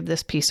won't give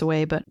this piece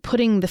away, but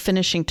putting the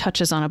finishing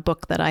touches on a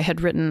book that I had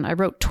written, I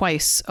wrote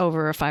twice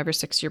over a 5 or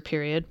 6 year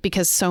period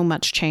because so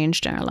much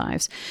changed in our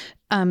lives.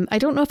 I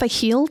don't know if I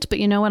healed, but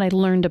you know what? I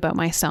learned about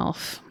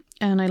myself.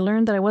 And I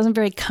learned that I wasn't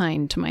very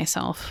kind to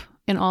myself.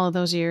 In all of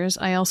those years,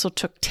 I also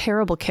took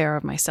terrible care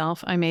of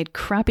myself. I made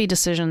crappy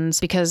decisions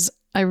because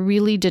I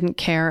really didn't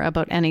care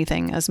about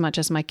anything as much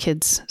as my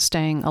kids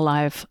staying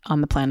alive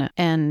on the planet.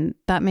 And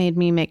that made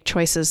me make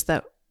choices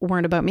that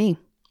weren't about me.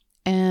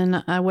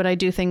 And would I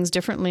do things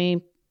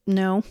differently?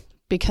 No,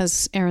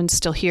 because Aaron's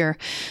still here.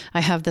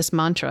 I have this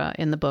mantra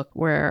in the book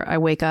where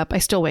I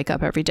still wake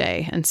up every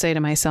day and say to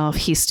myself,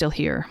 he's still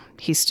here.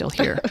 He's still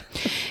here.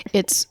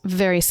 It's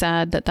very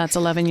sad that that's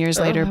 11 years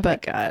later,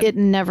 but it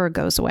never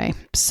goes away.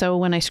 So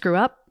when I screw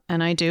up,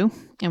 and I do,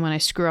 and when I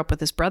screw up with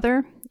his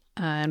brother,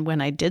 and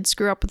when I did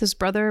screw up with his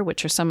brother,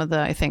 which are some of the,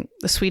 I think,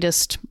 the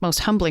sweetest, most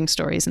humbling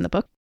stories in the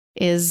book,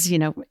 is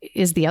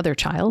the other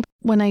child.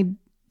 When I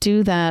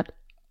do that,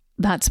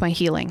 that's my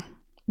healing.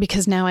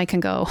 Because now I can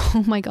go,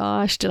 oh my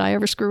gosh, did I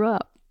ever screw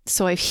up?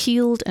 So I've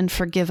healed and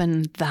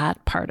forgiven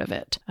that part of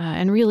it.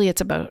 And really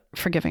it's about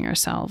forgiving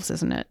ourselves,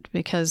 isn't it?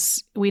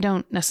 Because we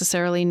don't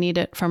necessarily need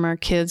it from our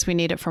kids. We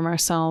need it from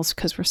ourselves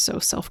because we're so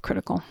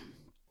self-critical.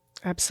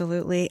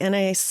 Absolutely. And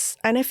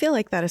I feel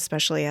like that,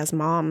 especially as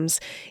moms,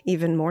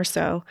 even more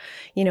so,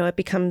 it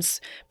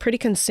becomes pretty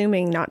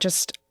consuming, not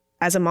just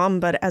as a mom,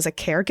 but as a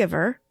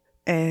caregiver.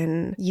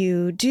 And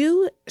you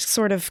do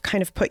sort of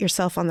kind of put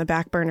yourself on the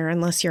back burner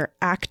unless you're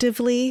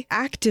actively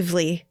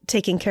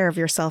taking care of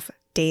yourself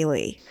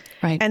daily.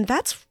 Right. And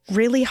that's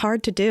really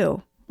hard to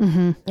do.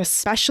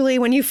 especially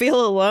when you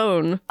feel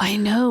alone. I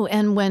know.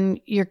 And when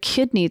your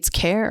kid needs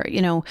care,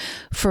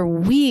 for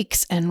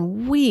weeks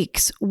and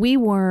weeks,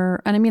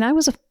 and I mean, I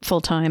was a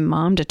full-time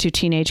mom to 2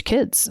 teenage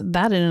kids.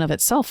 That in and of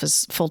itself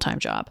is a full-time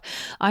job.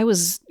 I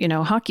was,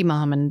 hockey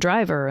mom and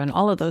driver and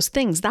all of those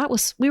things.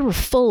 We were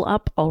full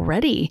up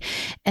already.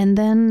 And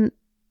then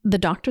the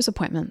doctor's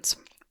appointments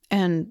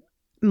and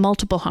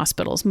multiple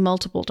hospitals,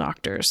 multiple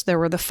doctors. There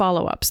were the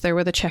follow-ups, there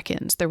were the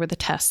check-ins, there were the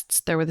tests,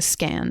 there were the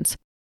scans.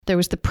 There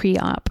was the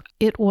pre-op.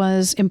 It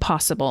was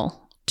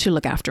impossible to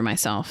look after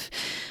myself.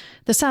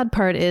 The sad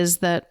part is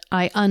that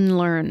I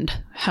unlearned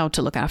how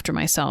to look after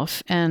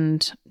myself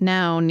and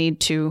now need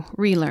to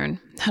relearn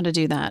how to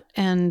do that.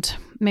 And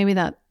maybe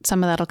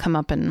some of that'll come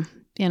up in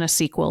a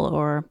sequel,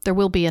 or there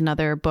will be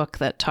another book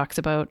that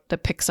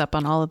picks up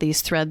on all of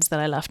these threads that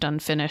I left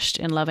unfinished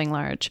in Loving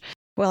Large.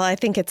 Well, I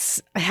think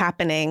it's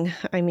happening.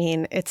 I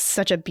mean, it's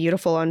such a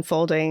beautiful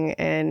unfolding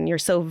and you're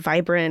so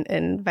vibrant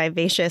and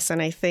vivacious.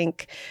 And I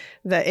think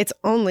that it's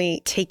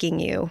only taking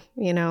you,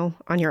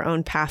 on your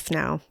own path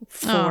now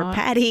for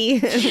Patty.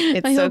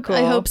 It's cool.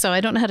 I hope so.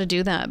 I don't know how to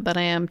do that, but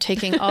I am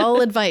taking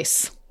all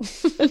advice.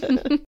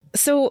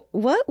 So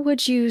what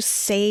would you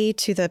say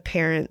to the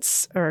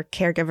parents or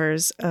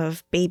caregivers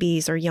of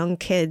babies or young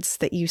kids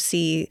that you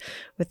see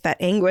with that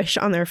anguish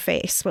on their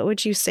face? What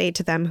would you say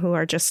to them who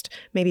are just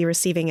maybe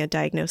receiving a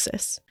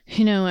diagnosis?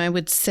 I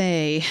would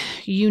say,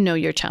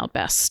 your child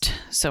best.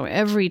 So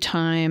every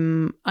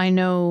time I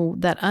know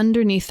that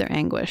underneath their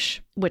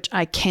anguish, which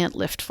I can't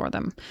lift for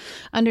them,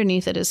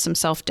 underneath it is some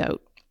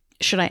self-doubt.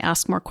 Should I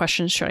ask more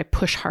questions? Should I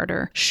push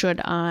harder? Should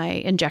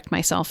I inject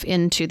myself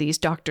into these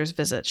doctor's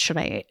visits? Should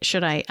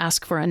I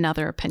ask for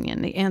another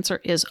opinion? The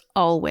answer is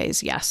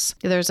always yes.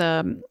 There's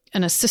an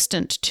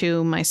assistant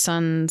to my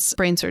son's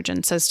brain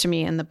surgeon says to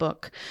me in the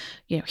book,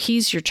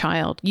 he's your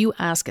child. You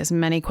ask as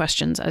many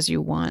questions as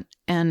you want.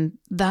 And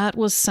that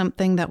was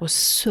something that was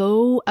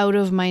so out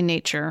of my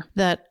nature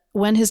that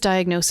when his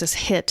diagnosis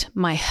hit,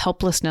 my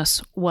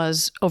helplessness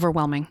was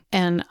overwhelming.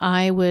 And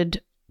I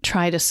would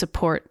try to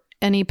support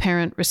any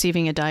parent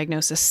receiving a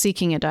diagnosis,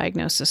 seeking a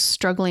diagnosis,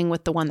 struggling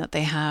with the one that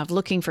they have,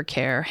 looking for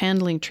care,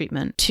 handling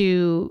treatment,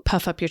 to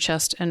puff up your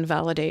chest and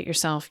validate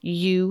yourself.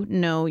 You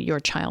know your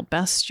child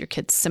best, your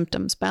kid's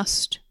symptoms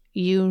best.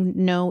 You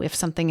know if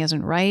something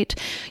isn't right.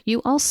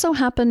 You also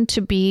happen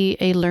to be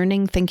a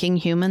learning, thinking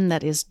human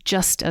that is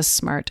just as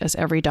smart as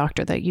every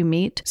doctor that you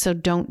meet. So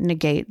don't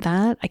negate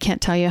that. I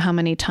can't tell you how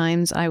many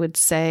times I would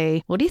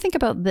say, what do you think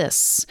about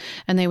this?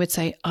 And they would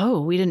say,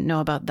 oh, we didn't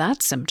know about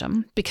that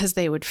symptom, because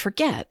they would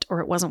forget, or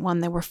it wasn't one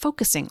they were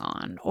focusing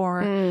on,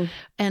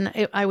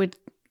 I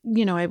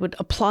would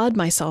applaud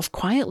myself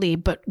quietly,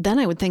 but then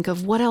I would think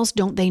of what else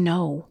don't they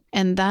know?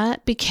 And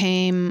that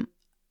became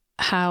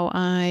how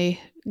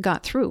I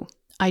got through.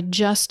 I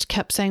just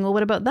kept saying, well,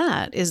 what about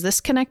that? Is this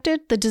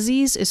connected? The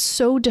disease is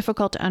so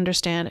difficult to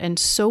understand and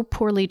so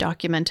poorly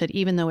documented,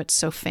 even though it's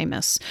so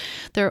famous.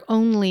 There are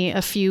only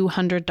a few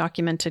hundred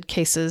documented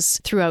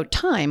cases throughout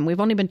time. We've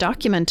only been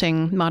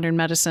documenting modern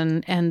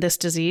medicine and this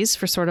disease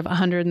for sort of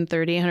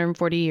 130,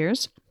 140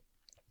 years.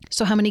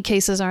 So how many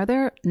cases are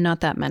there?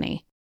 Not that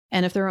many.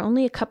 And if there are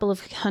only a couple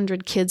of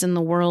hundred kids in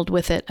the world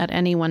with it at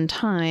any one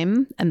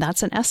time, and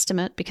that's an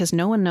estimate because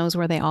no one knows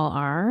where they all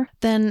are,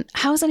 then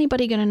how's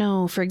anybody going to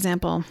know, for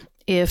example,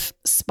 if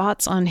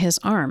spots on his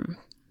arm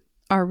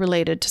are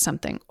related to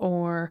something?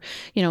 Or,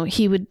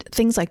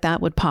 things like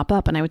that would pop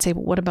up and I would say,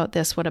 well, what about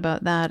this? What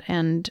about that?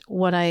 And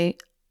what I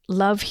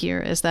love here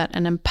is that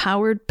an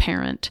empowered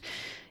parent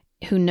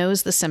who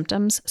knows the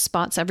symptoms,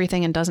 spots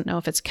everything and doesn't know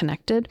if it's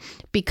connected,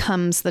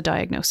 becomes the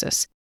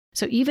diagnosis.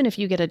 So even if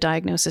you get a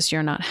diagnosis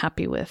you're not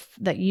happy with,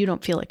 that you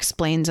don't feel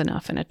explains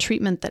enough, and a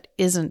treatment that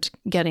isn't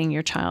getting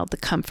your child the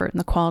comfort and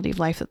the quality of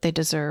life that they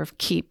deserve,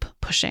 keep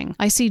pushing.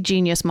 I see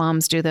genius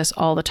moms do this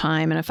all the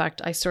time. And in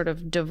fact, I sort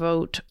of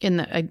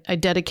I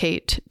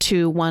dedicate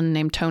to one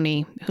named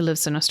Tony who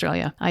lives in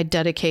Australia. I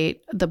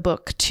dedicate the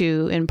book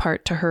in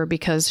part to her,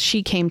 because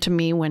she came to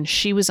me when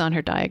she was on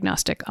her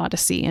diagnostic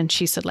odyssey and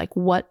she said,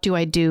 what do?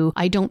 I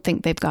don't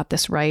think they've got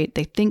this right.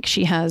 They think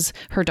she has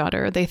her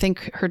daughter. They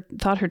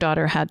thought her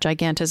daughter had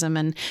gigantism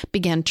and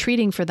began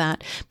treating for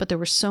that. But there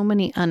were so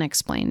many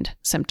unexplained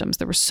symptoms.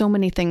 There were so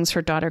many things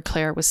her daughter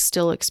Claire was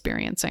still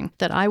experiencing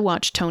that I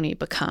watched Tony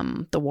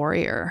become the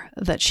warrior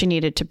that she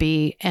needed to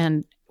be,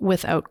 and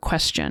without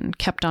question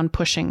kept on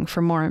pushing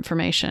for more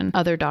information,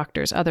 other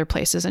doctors, other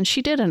places. And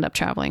she did end up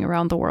traveling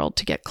around the world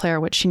to get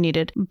Claire what she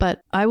needed. But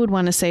I would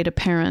want to say to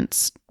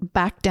parents,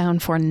 back down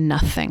for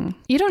nothing.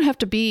 You don't have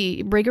to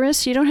be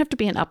rigorous. You don't have to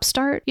be an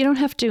upstart. You don't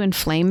have to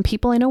inflame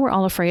people. I know we're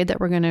all afraid that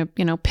we're going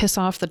to, piss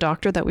off the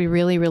doctor that we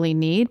really, really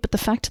need. But the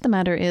fact of the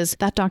matter is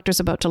that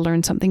doctor's about to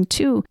learn something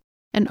too.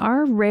 And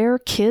our rare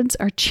kids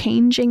are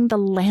changing the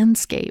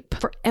landscape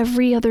for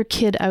every other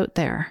kid out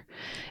there.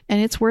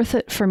 And it's worth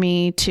it for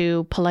me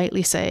to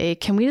politely say,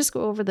 can we just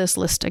go over this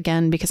list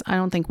again? Because I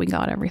don't think we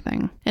got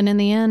everything. And in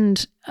the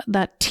end,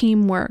 that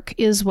teamwork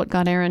is what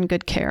got Erin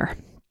good care.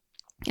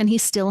 And he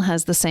still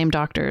has the same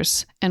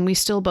doctors, and we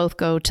still both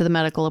go to the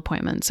medical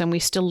appointments, and we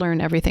still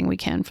learn everything we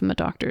can from the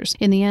doctors.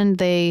 In the end,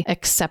 they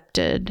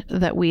accepted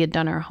that we had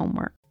done our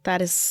homework. That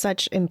is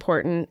such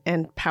important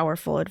and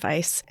powerful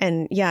advice.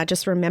 And yeah,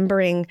 just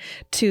remembering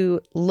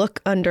to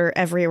look under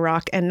every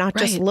rock and not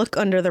just look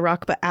under the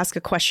rock, but ask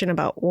a question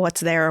about what's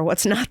there or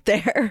what's not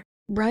there.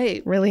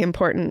 Right. Really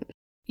important.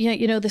 Yeah,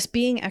 you know, this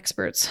being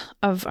experts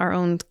of our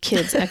own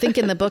kids. I think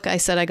in the book I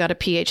said I got a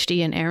PhD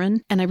in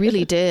Aaron, and I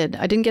really did.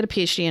 I didn't get a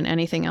PhD in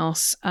anything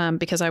else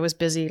because I was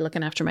busy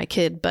looking after my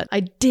kid, but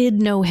I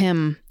did know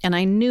him, and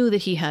I knew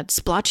that he had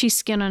splotchy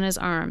skin on his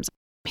arms.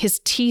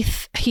 His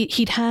teeth,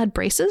 he'd had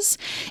braces,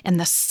 and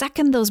the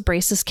second those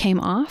braces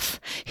came off,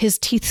 his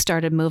teeth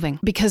started moving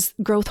because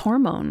growth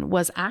hormone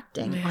was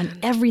acting on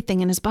everything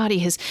in his body.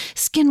 His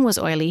skin was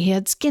oily. He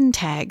had skin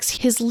tags.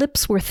 His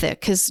lips were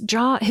thick. His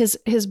jaw,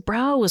 his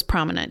brow was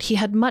prominent. He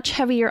had much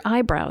heavier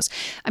eyebrows.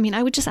 I mean,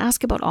 I would just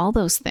ask about all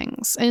those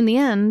things. And in the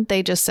end,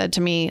 they just said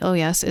to me, oh,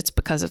 yes, it's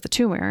because of the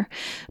tumor.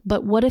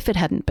 But what if it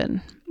hadn't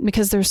been?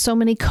 Because there's so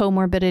many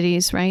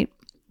comorbidities, right?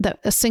 That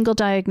a single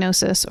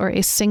diagnosis or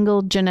a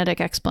single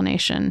genetic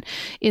explanation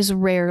is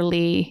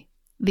rarely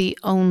the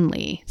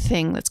only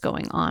thing that's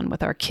going on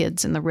with our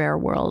kids in the rare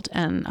world.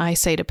 And I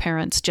say to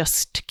parents,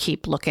 just to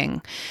keep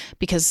looking,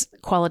 because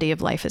quality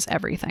of life is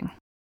everything.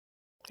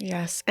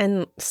 Yes.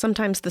 And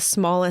sometimes the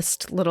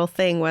smallest little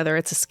thing, whether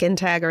it's a skin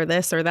tag or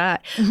this or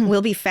that,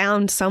 will be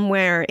found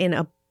somewhere in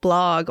a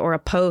blog or a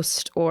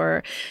post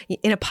or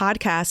in a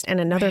podcast, and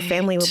another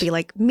family will be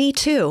like, me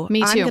too.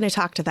 I'm going to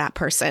talk to that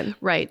person.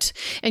 Right.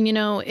 And you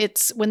know,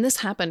 it's when this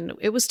happened,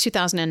 it was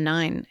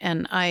 2009,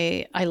 and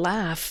I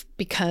laugh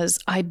because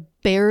I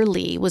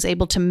barely was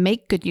able to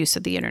make good use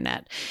of the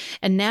internet.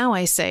 And now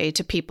I say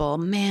to people,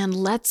 man,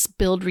 let's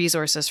build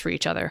resources for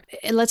each other.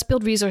 Let's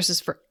build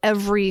resources for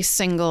every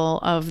single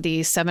of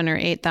these 7,000 or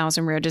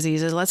 8,000 rare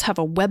diseases. Let's have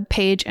a web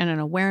page and an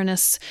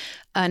awareness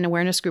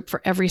group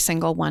for every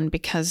single one,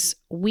 because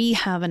we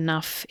have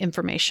enough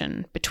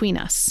information between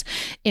us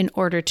in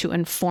order to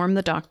inform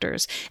the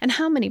doctors. And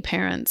how many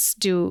parents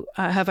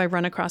have I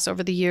run across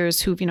over the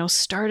years who've,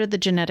 started the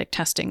genetic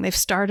testing? They've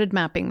started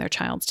mapping their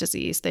child's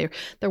disease. They're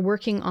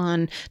working on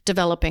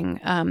developing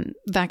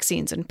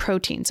vaccines and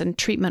proteins and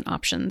treatment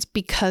options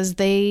because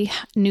they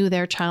knew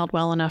their child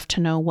well enough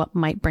to know what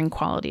might bring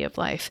quality of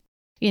life.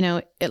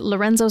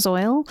 Lorenzo's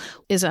Oil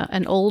is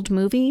an old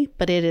movie,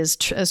 but it is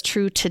as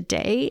true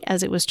today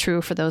as it was true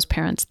for those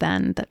parents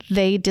then, that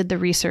they did the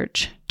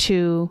research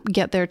to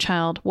get their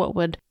child what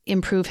would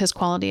improve his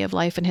quality of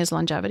life and his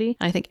longevity.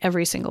 I think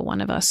every single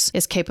one of us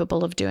is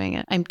capable of doing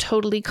it. I'm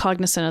totally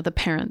cognizant of the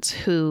parents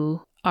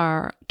who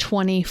are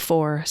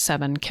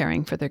 24/7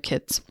 caring for their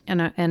kids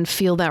and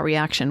feel that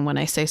reaction when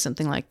I say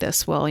something like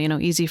this. Well,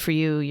 easy for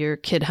you. Your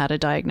kid had a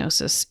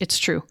diagnosis. It's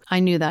true. I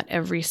knew that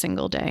every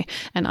single day.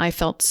 And I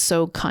felt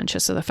so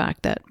conscious of the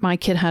fact that my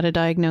kid had a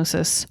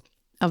diagnosis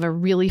of a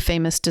really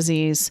famous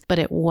disease, but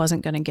it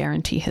wasn't going to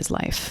guarantee his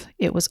life.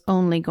 It was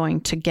only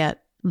going to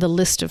get the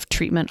list of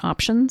treatment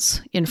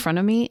options in front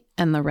of me,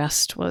 and the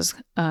rest was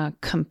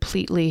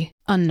completely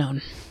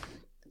unknown.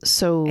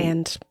 So,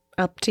 and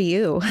up to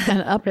you.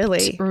 And up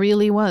really.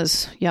 Really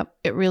was. Yep,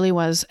 it really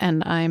was.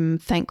 And I'm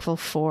thankful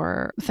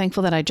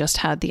that I just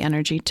had the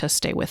energy to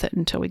stay with it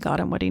until we got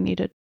him what he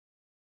needed.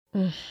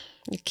 You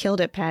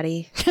killed it,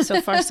 Patty.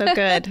 So far, so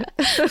good.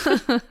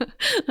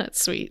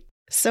 That's sweet.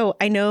 So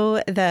I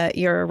know that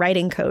you're a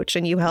writing coach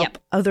and you help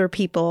other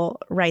people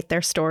write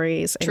their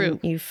stories. True. And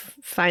you've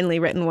finally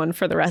written one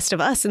for the rest of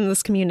us in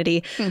this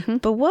community. Mm-hmm.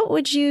 But what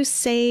would you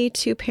say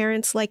to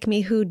parents like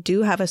me who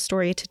do have a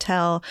story to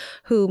tell,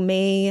 who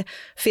may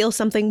feel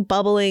something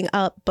bubbling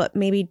up, but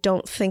maybe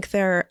don't think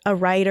they're a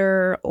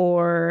writer,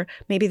 or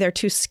maybe they're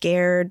too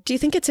scared? Do you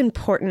think it's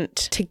important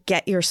to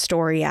get your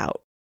story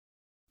out?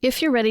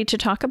 If you're ready to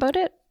talk about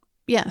it,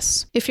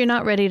 yes. If you're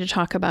not ready to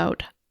talk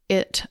about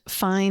it,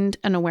 find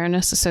an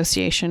awareness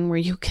association where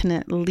you can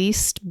at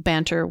least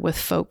banter with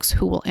folks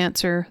who will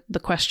answer the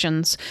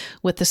questions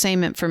with the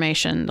same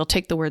information. They'll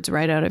take the words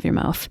right out of your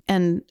mouth.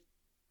 And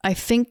I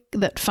think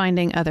that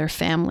finding other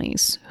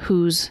families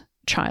whose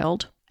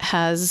child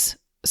has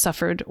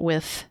suffered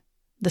with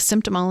the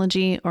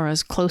symptomology or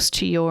as close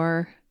to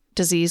your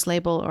disease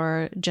label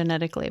or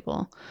genetic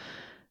label,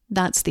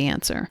 that's the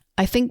answer.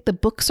 I think the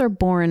books are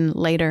born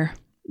later.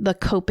 The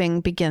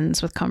coping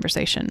begins with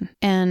conversation.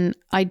 And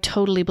I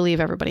totally believe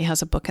everybody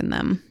has a book in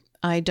them.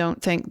 I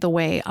don't think the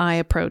way I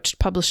approached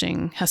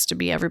publishing has to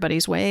be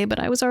everybody's way, but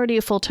I was already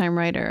a full-time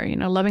writer.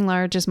 Loving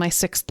Large is my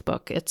 6th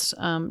book. It's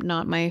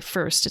not my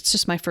first. It's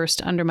just my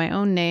first under my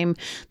own name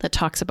that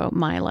talks about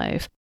my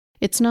life.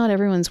 It's not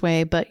everyone's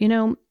way, but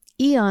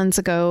eons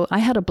ago, I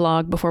had a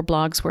blog before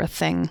blogs were a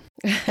thing.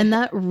 And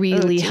that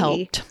really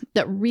helped.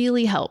 That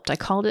really helped. I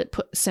called it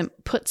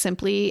Put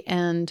Simply,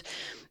 and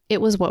it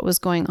was what was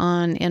going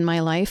on in my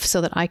life so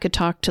that I could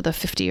talk to the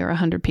 50 or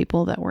 100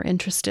 people that were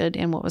interested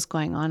in what was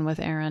going on with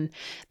Aaron.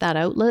 That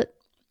outlet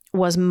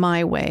was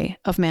my way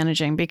of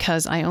managing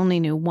because I only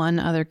knew one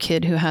other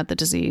kid who had the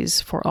disease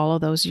for all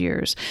of those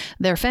years.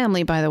 Their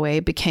family, by the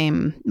way,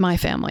 became my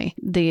family.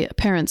 The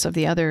parents of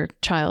the other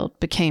child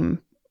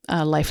became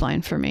a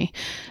lifeline for me,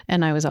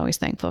 and I was always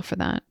thankful for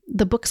that.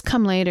 The books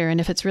come later, and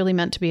if it's really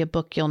meant to be a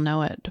book, you'll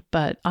know it.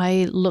 But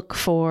I look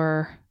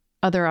for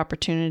other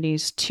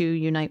opportunities to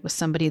unite with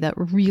somebody that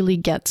really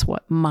gets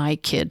what my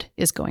kid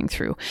is going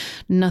through.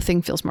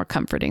 Nothing feels more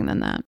comforting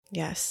than that.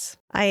 Yes.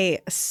 I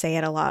say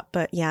it a lot,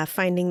 but yeah,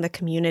 finding the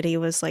community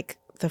was like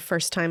the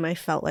first time I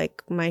felt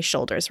like my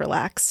shoulders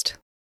relaxed.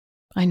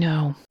 I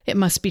know. It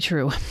must be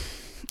true.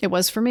 It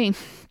was for me.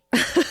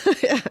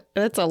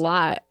 That's a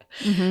lot.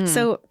 Mm-hmm.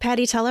 So,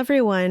 Patty, tell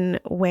everyone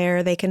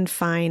where they can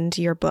find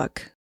your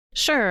book.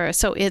 Sure.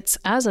 So it's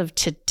as of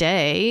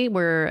today,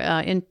 we're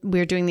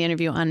doing the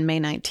interview on May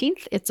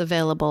 19th. It's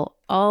available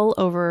all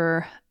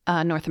over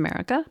North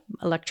America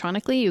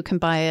electronically. You can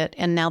buy it.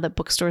 And now that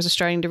bookstores are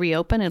starting to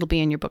reopen, it'll be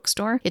in your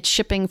bookstore. It's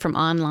shipping from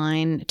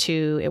online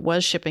it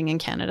was shipping in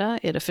Canada.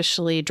 It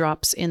officially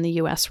drops in the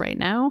US right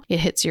now.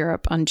 It hits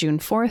Europe on June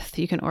 4th.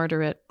 You can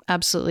order it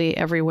absolutely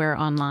everywhere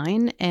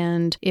online.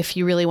 And if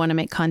you really want to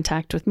make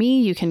contact with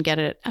me, you can get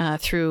it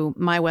through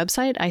my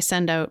website. I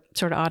send out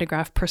sort of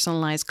autographed,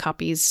 personalized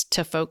copies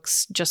to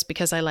folks just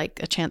because I like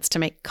a chance to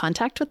make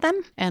contact with them.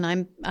 And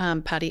I'm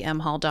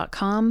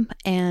pattymhall.com.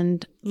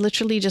 And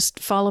literally just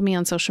follow me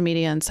on social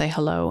media and say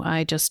hello.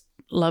 I just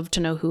love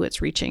to know who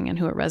it's reaching and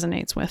who it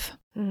resonates with.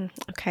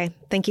 Okay.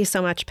 Thank you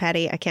so much,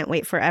 Patty. I can't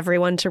wait for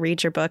everyone to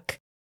read your book.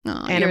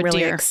 Oh, and I'm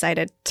really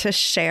excited to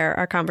share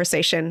our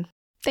conversation.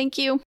 Thank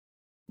you.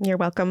 You're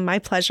welcome. My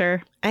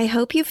pleasure. I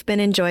hope you've been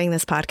enjoying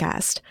this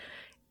podcast.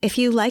 If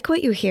you like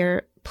what you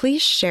hear,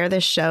 please share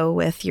this show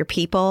with your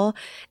people,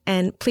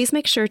 and please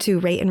make sure to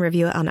rate and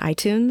review it on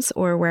iTunes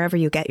or wherever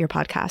you get your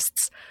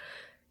podcasts.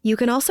 You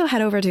can also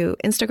head over to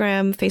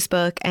Instagram,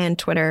 Facebook, and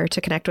Twitter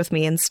to connect with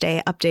me and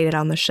stay updated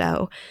on the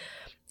show.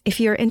 If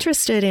you're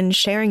interested in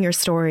sharing your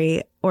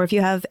story, or if you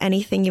have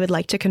anything you would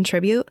like to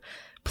contribute,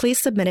 please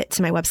submit it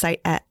to my website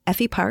at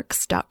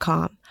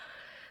effieparks.com.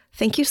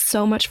 Thank you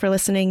so much for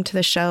listening to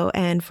the show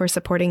and for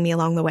supporting me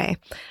along the way.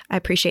 I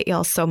appreciate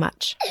y'all so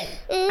much.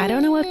 I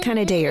don't know what kind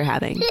of day you're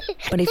having,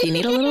 but if you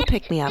need a little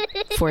pick-me-up,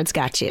 Ford's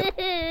got you.